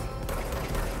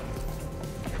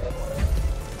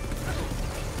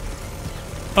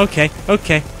 Okay,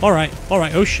 okay, alright,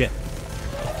 oh shit.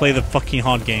 Play the fucking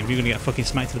hard game. You're gonna get fucking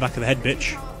smacked to the back of the head,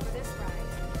 bitch.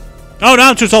 Oh no,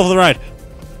 I'm too tall for the ride.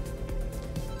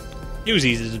 Use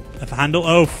these as a handle.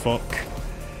 Oh fuck.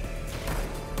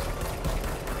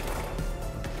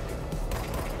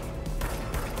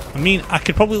 I mean, I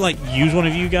could probably like use one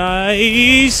of you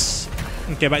guys.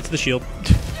 Okay, back to the shield.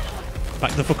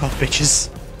 Back the fuck off, bitches.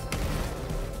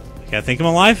 Okay, I think I'm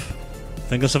alive. I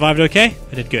think I survived okay.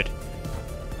 I did good.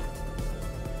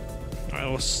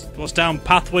 Alright, what's down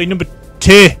pathway number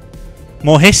 2?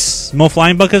 More hiss? More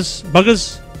flying buggers?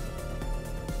 Buggers?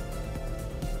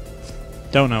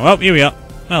 Don't know. Oh, here we are.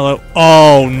 Hello.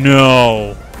 Oh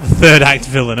no. The 3rd act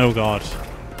villain. Oh god.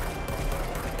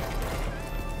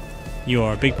 You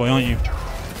are a big boy, aren't you?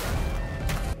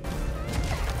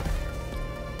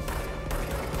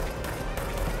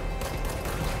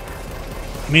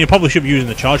 I mean, I probably should be using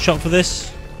the charge shot for this.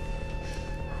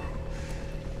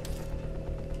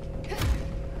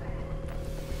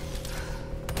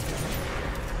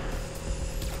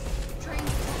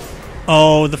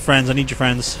 Oh, the friends. I need your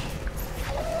friends.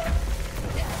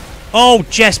 Oh,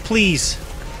 Jess, please.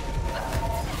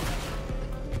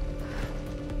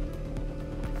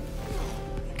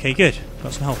 Okay, good.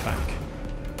 Got some health back.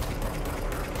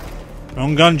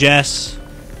 Wrong gun, Jess.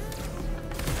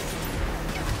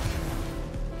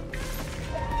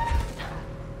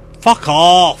 Fuck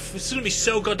off! This is gonna be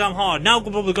so goddamn hard. Now I've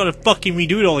probably got to fucking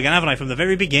redo it all again, haven't I? From the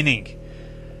very beginning.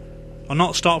 Or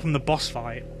not start from the boss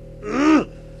fight. Ugh.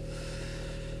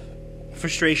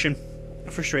 Frustration.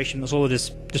 Frustration, that's all it is.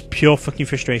 Just pure fucking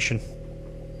frustration.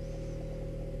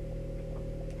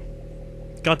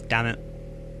 God damn it.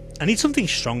 I need something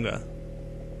stronger.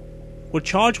 Would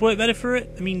charge work better for it?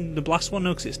 I mean, the blast one,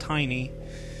 no, because it's tiny.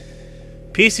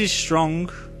 Pierce is strong.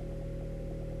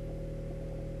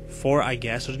 For it, I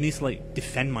guess. I just need to, like,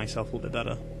 defend myself a little bit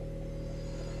better.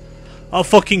 Oh,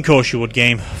 fucking course you would,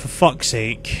 game. For fuck's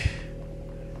sake.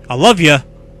 I love you.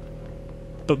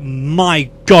 But my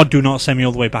god, do not send me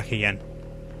all the way back again.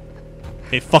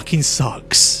 It fucking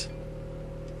sucks.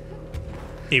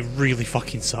 It really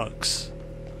fucking sucks.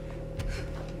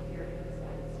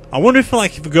 I wonder if,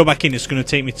 like, if I go back in, it's going to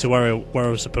take me to where I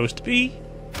was supposed to be?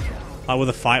 Like, where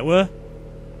the fight were?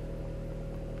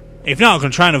 If not, I'm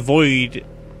going to try and avoid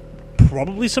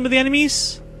probably some of the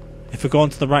enemies. If I go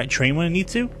onto the right train when I need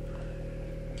to.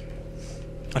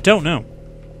 I don't know.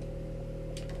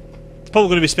 It's probably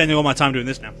going to be spending all my time doing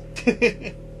this now.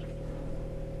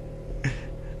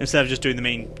 Instead of just doing the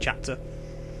main chapter.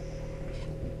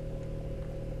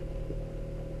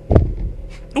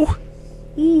 Ooh!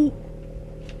 Ooh!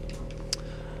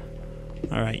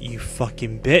 Alright, you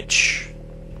fucking bitch.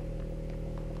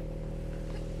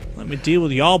 Let me deal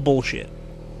with your bullshit.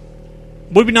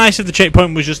 Would be nice if the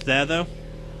checkpoint was just there, though.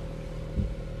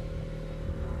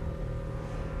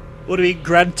 Would it be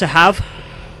grand to have,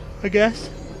 I guess?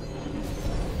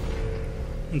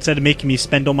 Instead of making me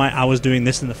spend all my hours doing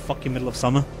this in the fucking middle of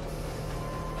summer.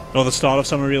 Or the start of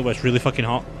summer, real, where it's really fucking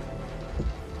hot.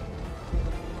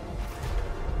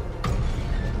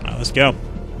 Alright, let's go.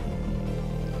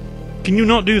 Can you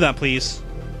not do that, please?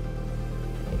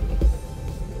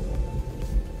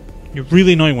 You're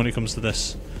really annoying when it comes to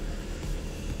this.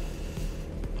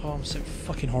 Oh, I'm so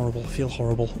fucking horrible. I feel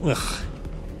horrible. Ugh.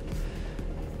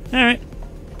 Alright.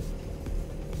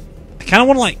 I kind of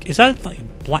want to, like... Is that, like, a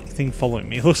black thing following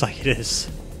me? It looks like it is.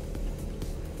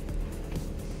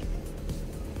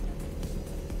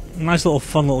 Nice little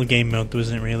fun little game mode, though,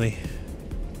 isn't it, really?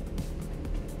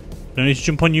 Don't need to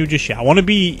jump on you just yet. I want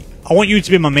you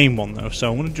to be my main one, though, so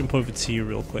I want to jump over to you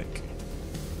real quick.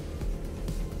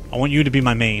 I want you to be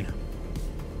my main.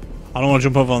 I don't want to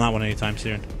jump over on that one anytime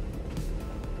soon.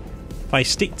 If I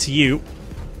stick to you,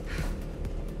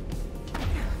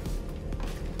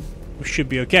 we should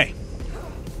be okay.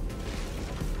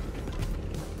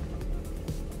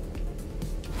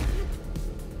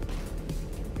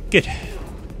 Good.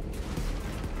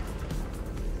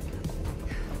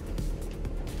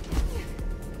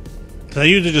 So I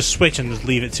usually just switch and just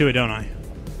leave it to it, don't I?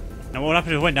 Now what would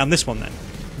happen if I went down this one then?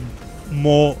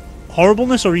 More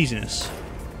horribleness or easiness?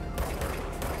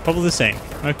 Probably the same.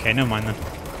 Okay, never mind then.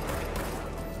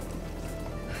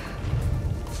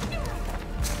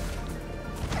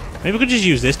 Maybe I could just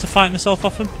use this to fight myself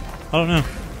off him? I don't know.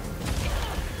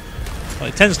 Well,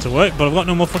 it tends to work, but I've got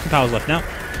no more fucking powers left now.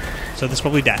 So this is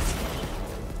probably death.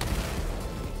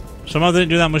 Somehow they didn't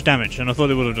do that much damage, and I thought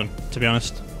they would have done, to be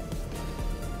honest.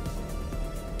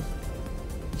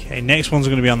 Okay, next one's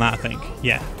going to be on that, I think.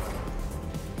 Yeah.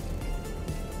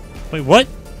 Wait, what?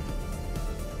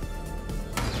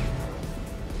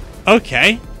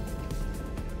 Okay.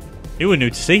 You were new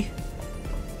to see.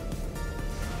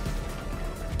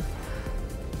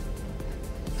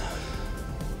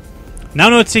 Now I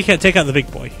know to take out the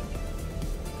big boy.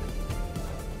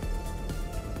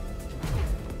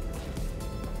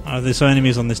 Oh, there's some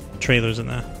enemies on this trailer, isn't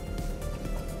there?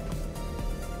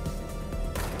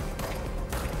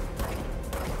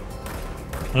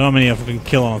 I don't know how many of them can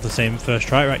kill on the same first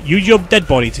try. Right, use your dead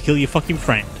body to kill your fucking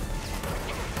friend.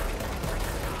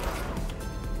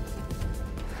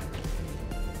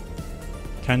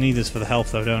 I need this for the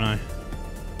health though, don't I?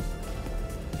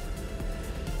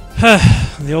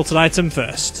 The altered item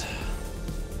first.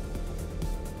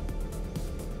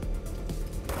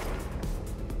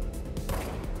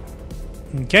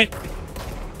 Okay.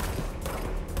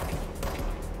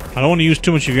 I don't want to use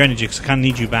too much of your energy because I kind of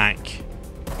need you back.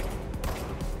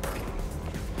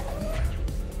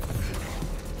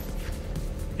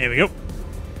 Here we go.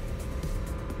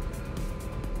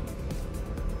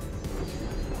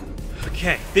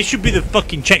 Okay, this should be the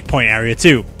fucking checkpoint area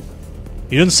too.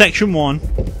 You've done section 1,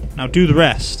 now do the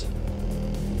rest.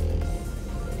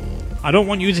 I don't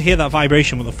want you to hear that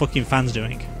vibration what the fucking fan's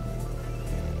doing.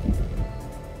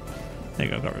 There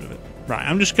you go, got rid of it. Right,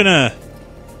 I'm just gonna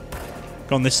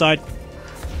go on this side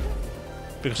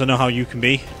because I know how you can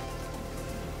be.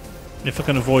 And if I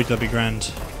can avoid, that'd be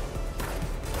grand.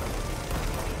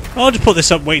 I'll just put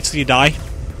this up, wait till you die.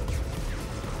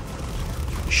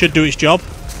 Should do its job.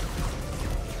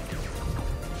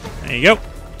 There you go.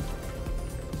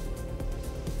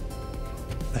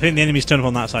 I think the enemy's turned up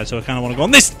on that side, so I kind of want to go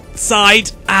on this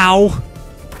side. Ow!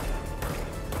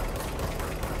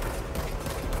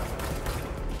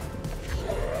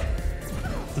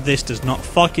 This does not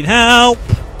fucking help.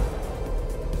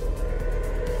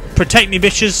 Protect me,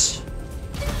 bitches.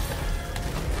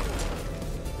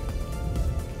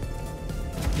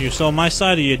 You're still on my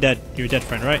side, or you're dead? You're a dead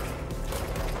friend, right?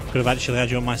 Could have actually had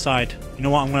you on my side. You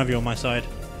know what? I'm gonna have you on my side.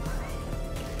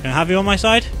 Can I have you on my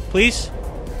side, please?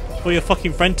 Before your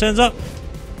fucking friend turns up.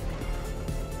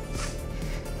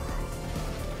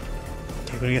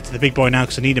 Okay, we're gonna get to the big boy now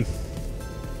because I need him.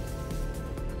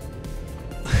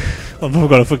 I've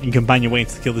got a fucking companion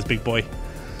waiting to kill this big boy.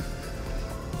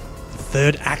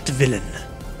 Third act villain.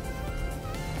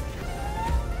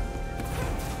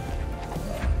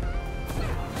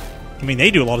 I mean,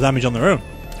 they do a lot of damage on their own.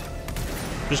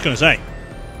 Just gonna say.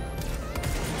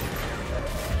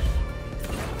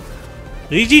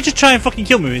 Did he just try and fucking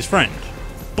kill me with his friend?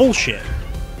 Bullshit.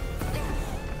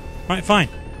 Right, fine.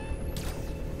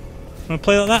 Wanna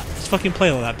play like that? Let's fucking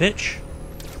play like that, bitch.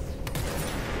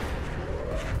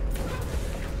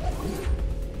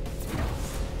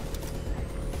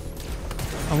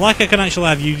 I'm like I can actually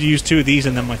have you use 2 of these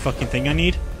and then my fucking thing I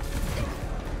need.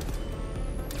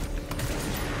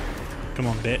 Come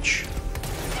on, bitch.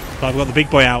 But I've got the big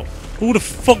boy out. Who the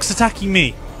fuck's attacking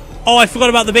me? Oh, I forgot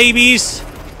about the babies!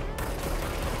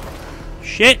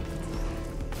 Shit!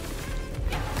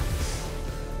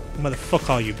 Where the fuck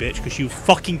are you, bitch? Because you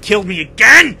fucking killed me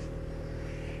again!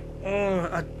 Oh,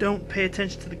 I don't pay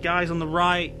attention to the guys on the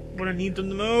right when I need them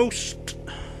the most.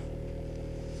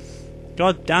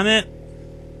 God damn it.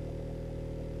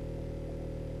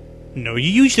 No, you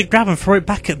usually grab and throw it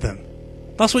back at them.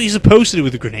 That's what you're supposed to do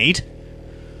with a grenade.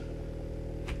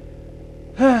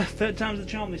 Third time's the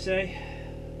charm, they say.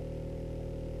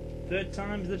 Third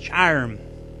time's the charm.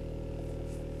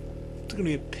 It's gonna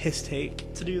be a piss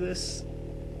take to do this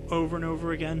over and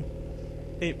over again.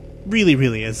 It really,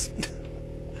 really is.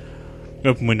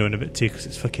 Open window in a bit too, because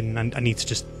it's fucking. I need to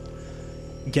just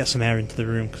get some air into the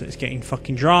room because it's getting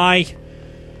fucking dry.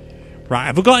 Right,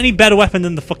 have I got any better weapon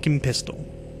than the fucking pistol?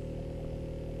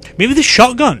 Maybe the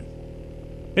shotgun.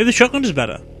 Maybe the shotgun is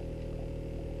better.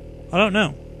 I don't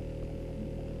know.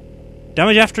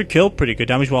 Damage after a kill, pretty good.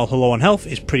 Damage while low on health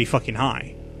is pretty fucking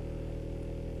high.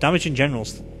 Damage in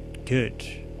general's good.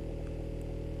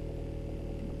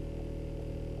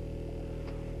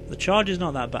 The charge is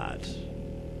not that bad.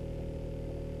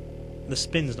 The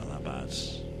spin's not that bad.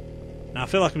 Now I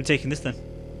feel like I'm taking this then.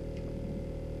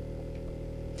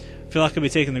 I feel like I'll be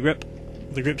taking the grip.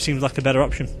 The grip seems like a better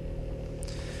option.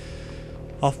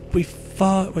 Wait,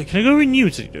 can I go renew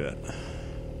to do it?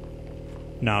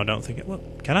 No, I don't think it will.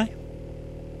 Can I?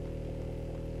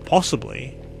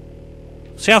 Possibly.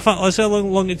 See how far, let's see how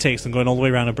long it takes them going all the way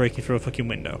around and breaking through a fucking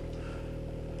window.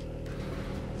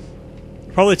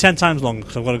 Probably 10 times longer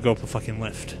because I've got to go up a fucking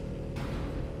lift.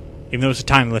 Even though it's a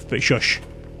tiny lift, but shush.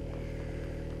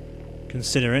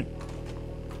 Considering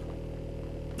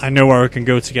I know where I can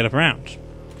go to get up around.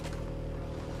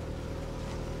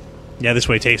 Yeah, this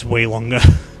way takes way longer.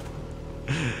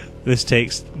 This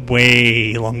takes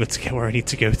way longer to get where I need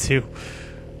to go to.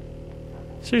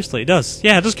 Seriously, it does.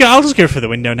 Yeah, I'll just go for the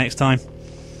window next time.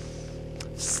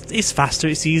 It's faster,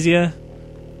 it's easier.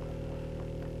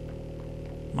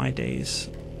 My days.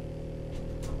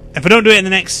 If I don't do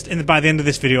it by the end of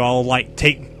this video, I'll like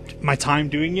take my time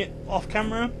doing it off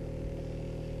camera.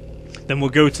 Then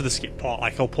we'll go to the skip part.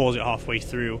 Like I'll pause it halfway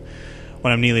through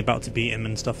when I'm nearly about to beat him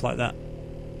and stuff like that,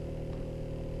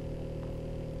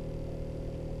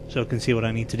 so I can see what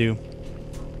I need to do.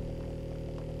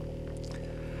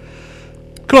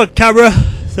 Come on, camera.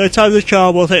 Third time's the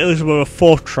charm. We'll take this with a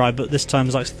fourth try, but this time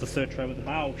is like the third try with the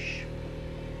mouse.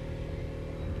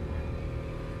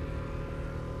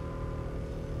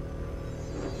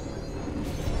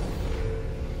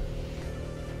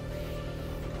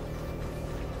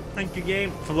 Thank you,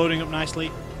 game, for loading up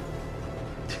nicely.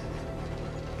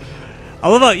 I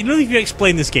love how, you know, if you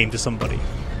explain this game to somebody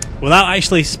without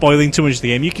actually spoiling too much of the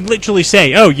game, you can literally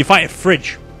say, oh, you fight a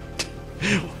fridge.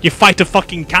 You fight a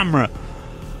fucking camera.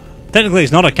 Technically,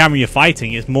 it's not a camera you're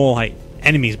fighting, it's more like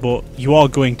enemies, but you are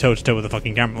going toe-to-toe with a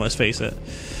fucking camera, let's face it.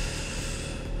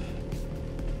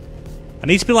 I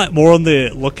need to be like more on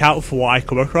the lookout for what I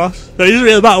come across. It doesn't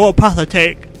really matter what path I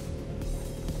take.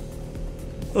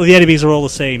 Well, the enemies are all the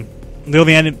same. The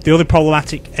only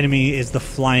problematic enemy is the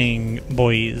flying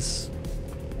boys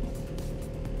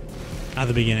at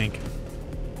the beginning,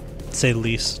 to say the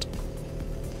least.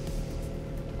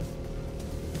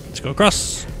 Let's go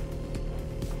across.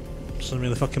 Doesn't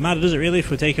really fucking matter, does it really, if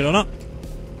we take it or not?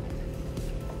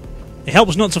 It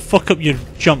helps not to fuck up your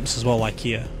jumps as well, like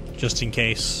here, just in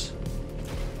case.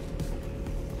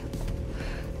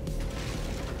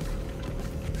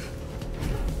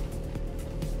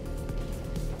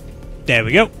 There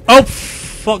we go. Oh,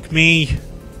 fuck me.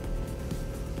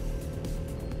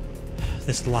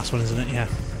 This is the last one, isn't it? Yeah.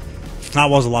 That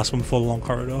was the last one before the long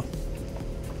corridor.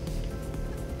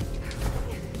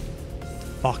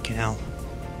 Fucking hell.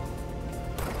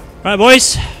 Right,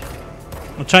 boys.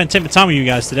 I'll try and take my time with you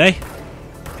guys today.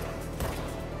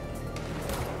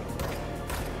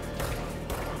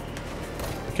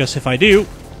 Because if I do,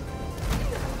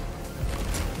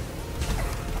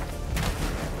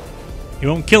 you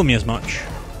won't kill me as much.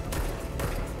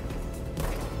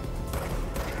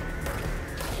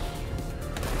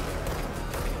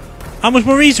 How much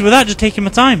more easy with that, just taking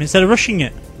my time instead of rushing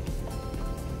it?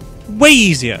 Way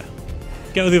easier.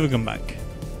 Get the other gun back.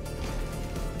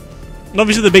 And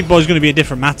obviously the big boy's going to be a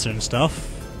different matter and stuff.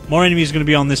 More enemies are going to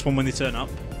be on this one when they turn up.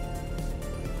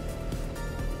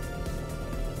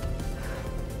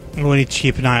 We'll need to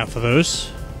keep an eye out for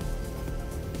those.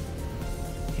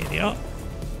 Here they are.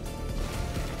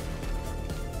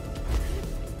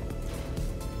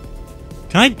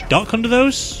 Can I duck under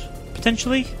those?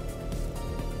 Potentially?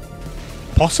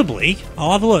 Possibly.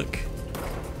 I'll have a look.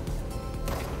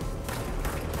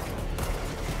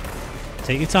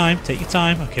 Take your time, take your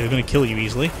time. Okay, they're going to kill you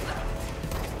easily.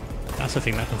 That's the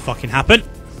thing that can fucking happen.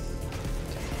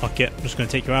 Fuck it, I'm just going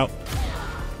to take you out.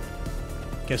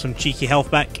 Get some cheeky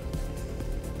health back.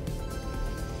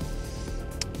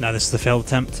 Now this is the failed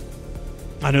attempt.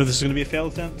 I know this is going to be a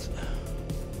failed attempt.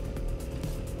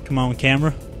 Come on,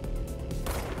 camera.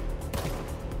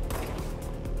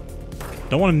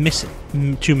 Don't want to miss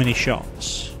too many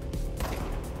shots.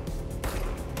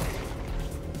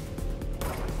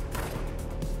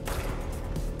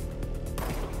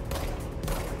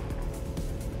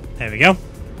 There we go.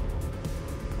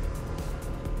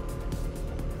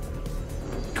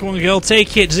 Come on, girl,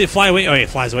 take it. Does it fly away? Oh, it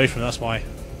flies away from it, that's why.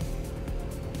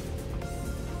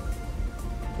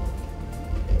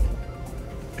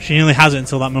 She only has it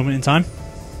until that moment in time.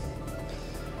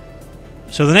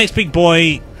 So the next big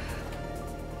boy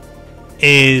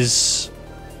is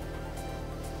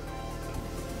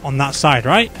on that side,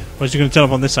 right? Or is he going to turn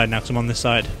up on this side now because I'm on this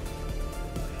side?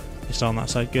 He's still on that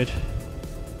side, good.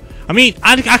 I mean,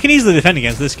 I can easily defend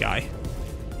against this guy.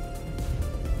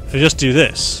 If I just do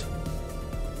this.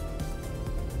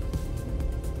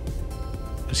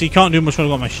 Because he can't do much when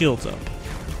I've got my shields up.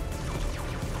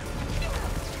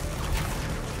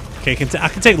 Okay, I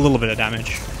can take a little bit of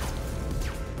damage.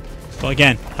 But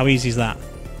again, how easy is that?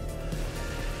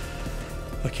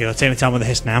 Okay, I'll take my time with the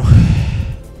hiss now.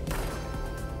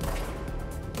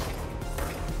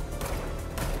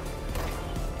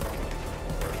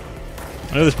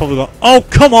 I know there's probably got... Oh,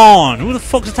 come on! Who the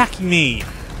fuck's attacking me?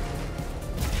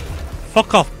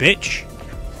 Fuck off, bitch.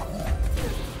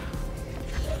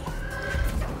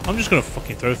 I'm just gonna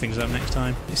fucking throw things at him next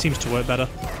time. It seems to work better.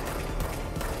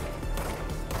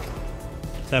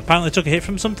 So apparently I took a hit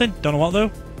from something. Don't know what though.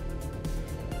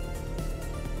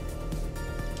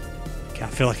 Okay, I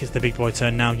feel like it's the big boy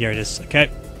turn now. Yeah, it is. Okay.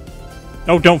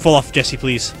 Oh, don't fall off, Jesse,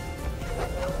 please.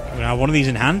 I'm gonna have one of these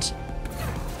in hand.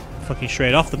 Fucking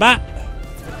straight off the bat.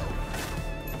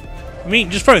 I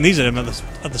mean, just throwing these at him at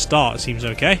the start seems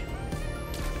okay.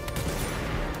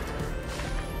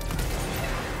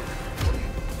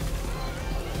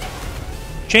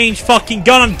 Change fucking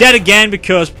gun, I'm dead again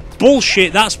because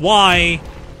bullshit, that's why.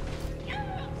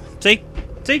 See?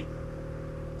 See?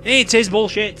 It is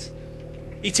bullshit.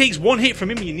 He takes one hit from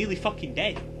him and you're nearly fucking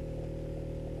dead.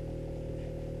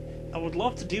 I would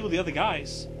love to deal with the other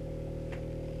guys.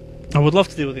 I would love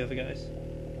to deal with the other guys.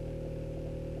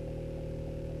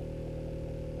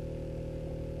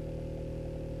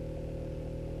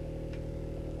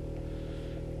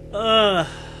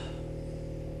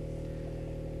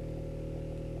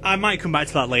 I might come back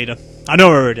to that later. I know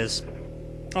where it is.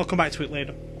 I'll come back to it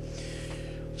later.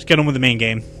 Let's get on with the main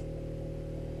game.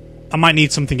 I might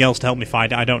need something else to help me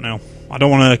fight it. I don't know. I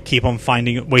don't want to keep on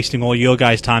wasting all your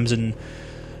guys' times and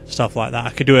stuff like that. I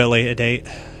could do it at a later date.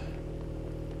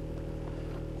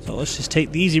 So let's just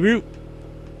take the easy route.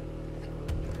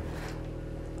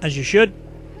 As you should.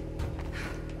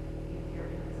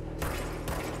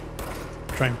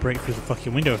 Try and break through the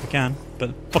fucking window if I can. But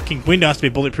the fucking window has to be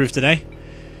bulletproof today.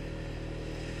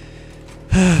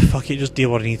 Fuck it, just deal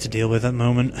what I need to deal with at the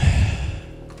moment.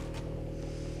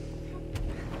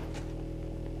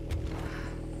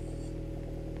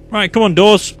 Right, come on,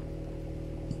 doors.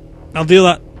 I'll deal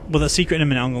that with a secret in a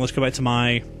minute. Let's go back to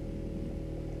my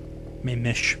main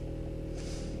mish.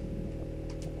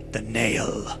 The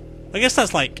nail. I guess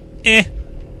that's like, I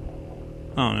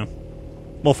don't know.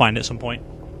 We'll find it at some point.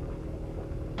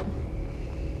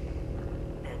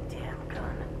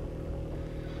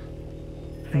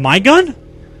 My gun?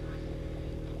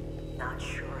 Not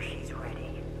sure she's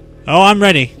ready. Oh, I'm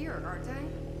ready. Here, aren't I?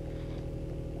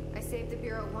 I saved the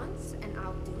Bureau once, and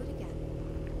I'll do it again.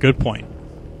 Good point.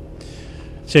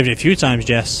 Saved it a few times,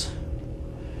 Jess.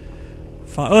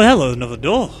 Oh, hello, another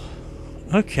door.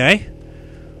 Okay.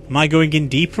 Am I going in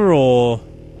deeper, or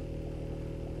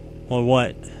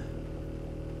what?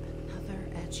 Another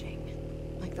etching,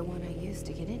 like the one I used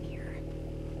to get in here.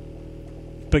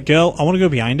 But girl, I want to go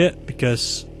behind it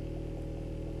because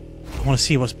I want to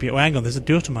see what's behind. Oh, hang on, there's a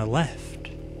door to my left.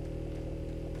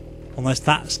 Unless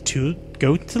that's to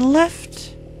go to the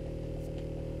left?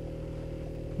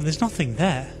 There's nothing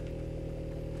there.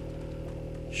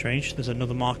 Strange, there's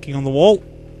another marking on the wall.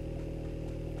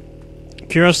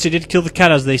 Curiosity did kill the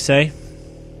cat, as they say.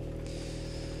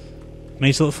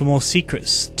 Need to look for more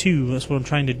secrets too, that's what I'm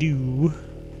trying to do.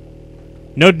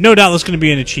 No doubt there's going to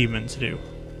be an achievement to do.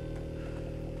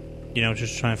 You know,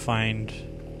 just try and find...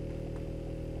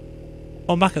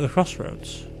 Oh, I'm back at the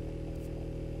crossroads.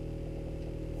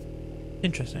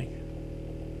 Interesting.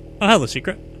 Oh, hello,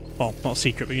 secret. Well, not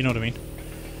secret, but you know what I mean.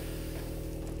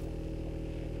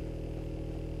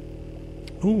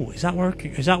 Ooh, is that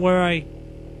where I...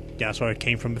 Yeah, that's where I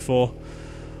came from before.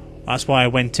 That's why I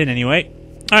went in anyway.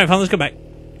 Alright, fine, let's go back.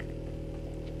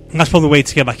 That's probably the way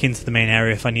to get back into the main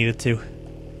area if I needed to.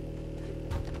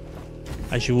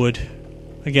 As you would,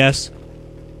 I guess.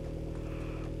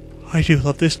 I do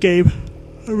love this game.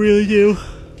 I really do.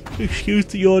 Excuse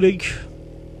the yawning.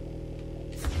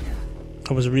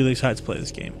 I was really excited to play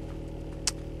this game.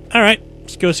 Alright,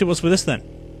 let's go see what's with this then.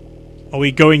 Are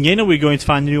we going in? Are we going to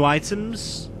find new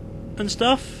items and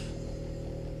stuff?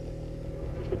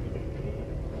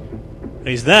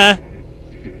 He's there.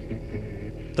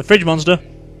 The fridge monster.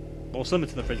 Or similar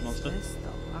to the fridge monster. Is this the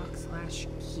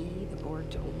lock/key the board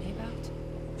told me about?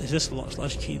 Is this the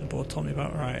lock/key the board told me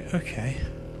about? Right, okay.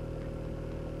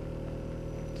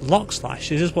 Lock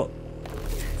slash, is this what...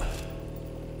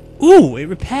 Ooh, it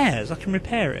repairs. I can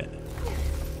repair it.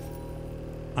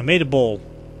 I made a ball.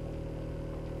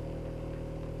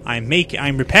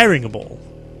 I'm repairing a ball.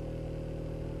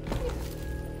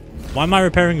 Why am I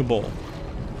repairing a ball?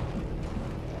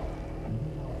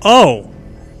 Oh!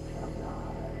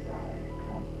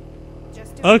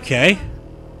 Okay.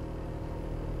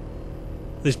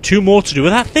 There's 2 more to do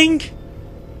with that thing?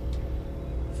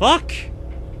 Fuck!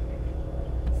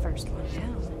 First one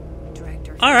down.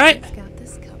 Director Alright. got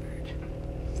this covered.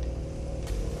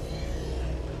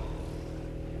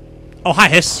 Oh, hi,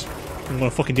 Hiss. I'm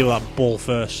gonna fucking deal with that ball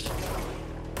first.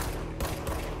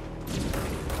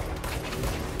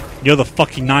 You're the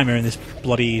fucking nightmare in this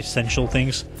bloody essential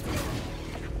things.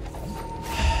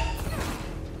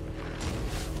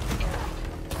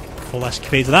 Full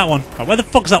escapade to that one. Right, where the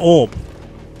fuck's that orb?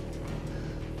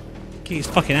 Get his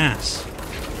fucking ass.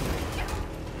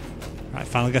 Right,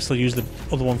 fine, I guess I'll use the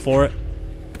other one for it.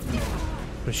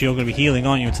 But you're gonna be healing,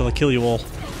 aren't you, until I kill you all.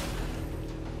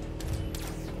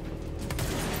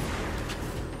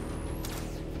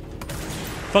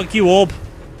 Fuck you, orb.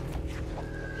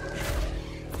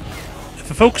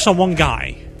 If I focus on one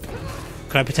guy,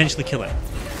 could I potentially kill him?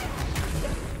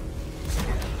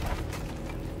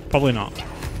 Probably not.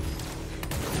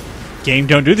 Game,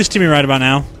 don't do this to me right about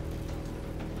now.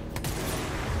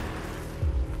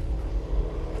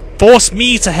 Force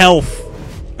me to health.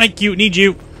 Thank you, need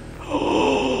you.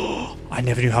 I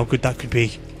never knew how good that could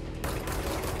be.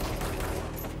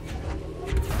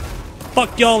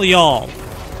 Fuck y'all.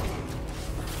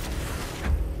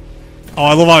 Oh,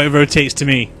 I love how it rotates to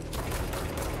me.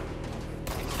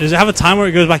 Does it have a time where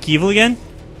it goes back evil again?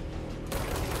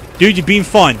 Dude, you're being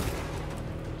fun.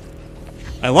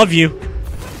 I love you.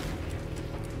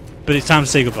 But it's time to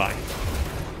say goodbye.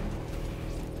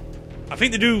 I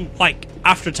think they do, like,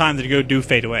 after a time they do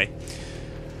fade away.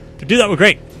 To do that, we're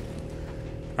great.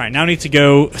 Right, now I need to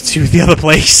go to the other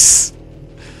place.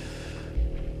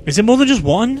 Is there more than just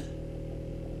one?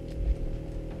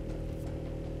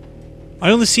 I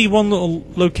only see one little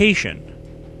location.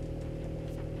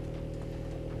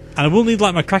 And I will need,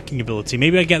 like, my cracking ability.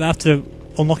 Maybe I get that after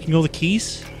unlocking all the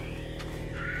keys?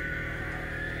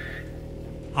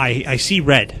 I see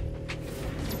red.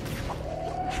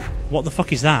 What the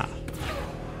fuck is that?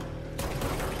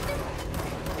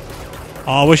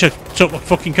 Oh, I wish I took my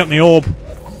fucking company orb.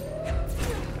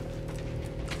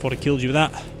 Thought I killed you with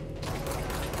that.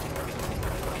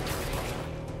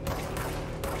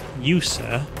 You,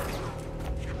 sir.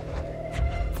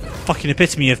 Fucking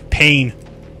epitome of pain.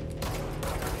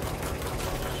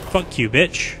 Fuck you,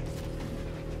 bitch.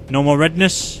 No more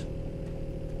redness.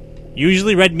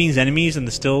 Usually red means enemies and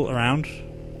they're still around.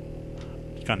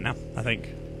 It's gone now, I think.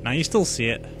 Now you still see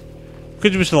it.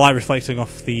 Could just be the light reflecting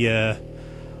off the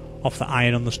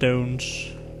iron on the stones.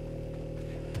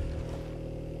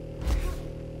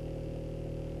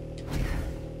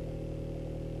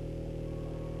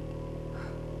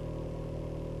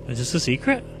 Is this a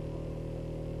secret?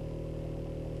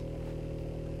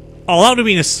 Oh, that would have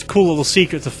been a cool little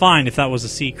secret to find if that was a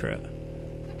secret.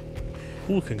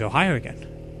 Ooh, we can go higher again.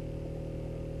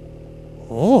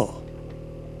 Oh.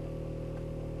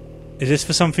 Is this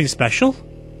for something special?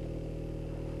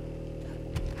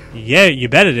 Yeah, you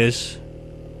bet it is.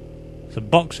 There's a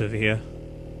box over here.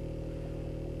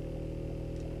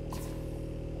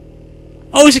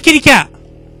 Oh, it's a kitty cat!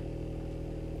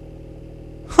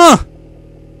 Huh!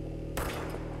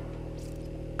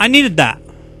 I needed that.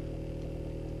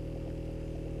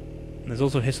 And there's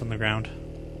also hiss on the ground.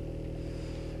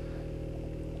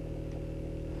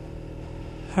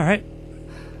 Alright.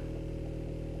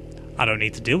 I don't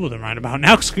need to deal with them right about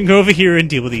now, because I can go over here and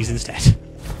deal with these instead.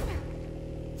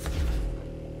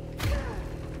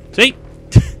 See?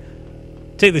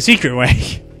 Take the secret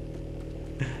away.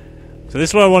 So this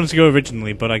is where I wanted to go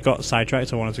originally, but I got sidetracked,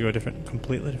 so I wanted to go a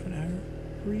completely different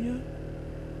area.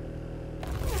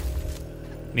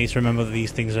 I need to remember that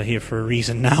these things are here for a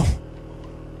reason now.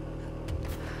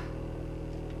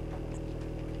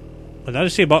 Did I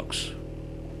just see a box?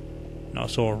 No, I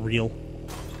saw a reel.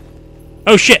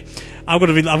 Oh shit! I'm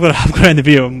gonna end the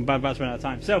video. I'm about to run out of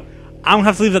time. So I'm gonna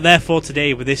have to leave that there for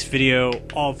today with this video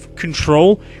of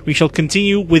Control. We shall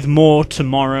continue with more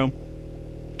tomorrow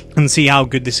and see how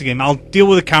good this game. I'll deal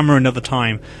with the camera another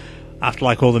time after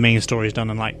like all the main story is done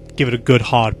and like give it a good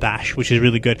hard bash, which is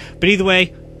really good. But either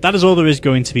way, that is all there is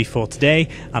going to be for today.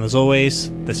 And as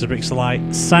always, this is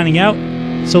Rixxalight signing out.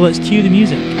 So let's cue the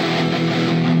music.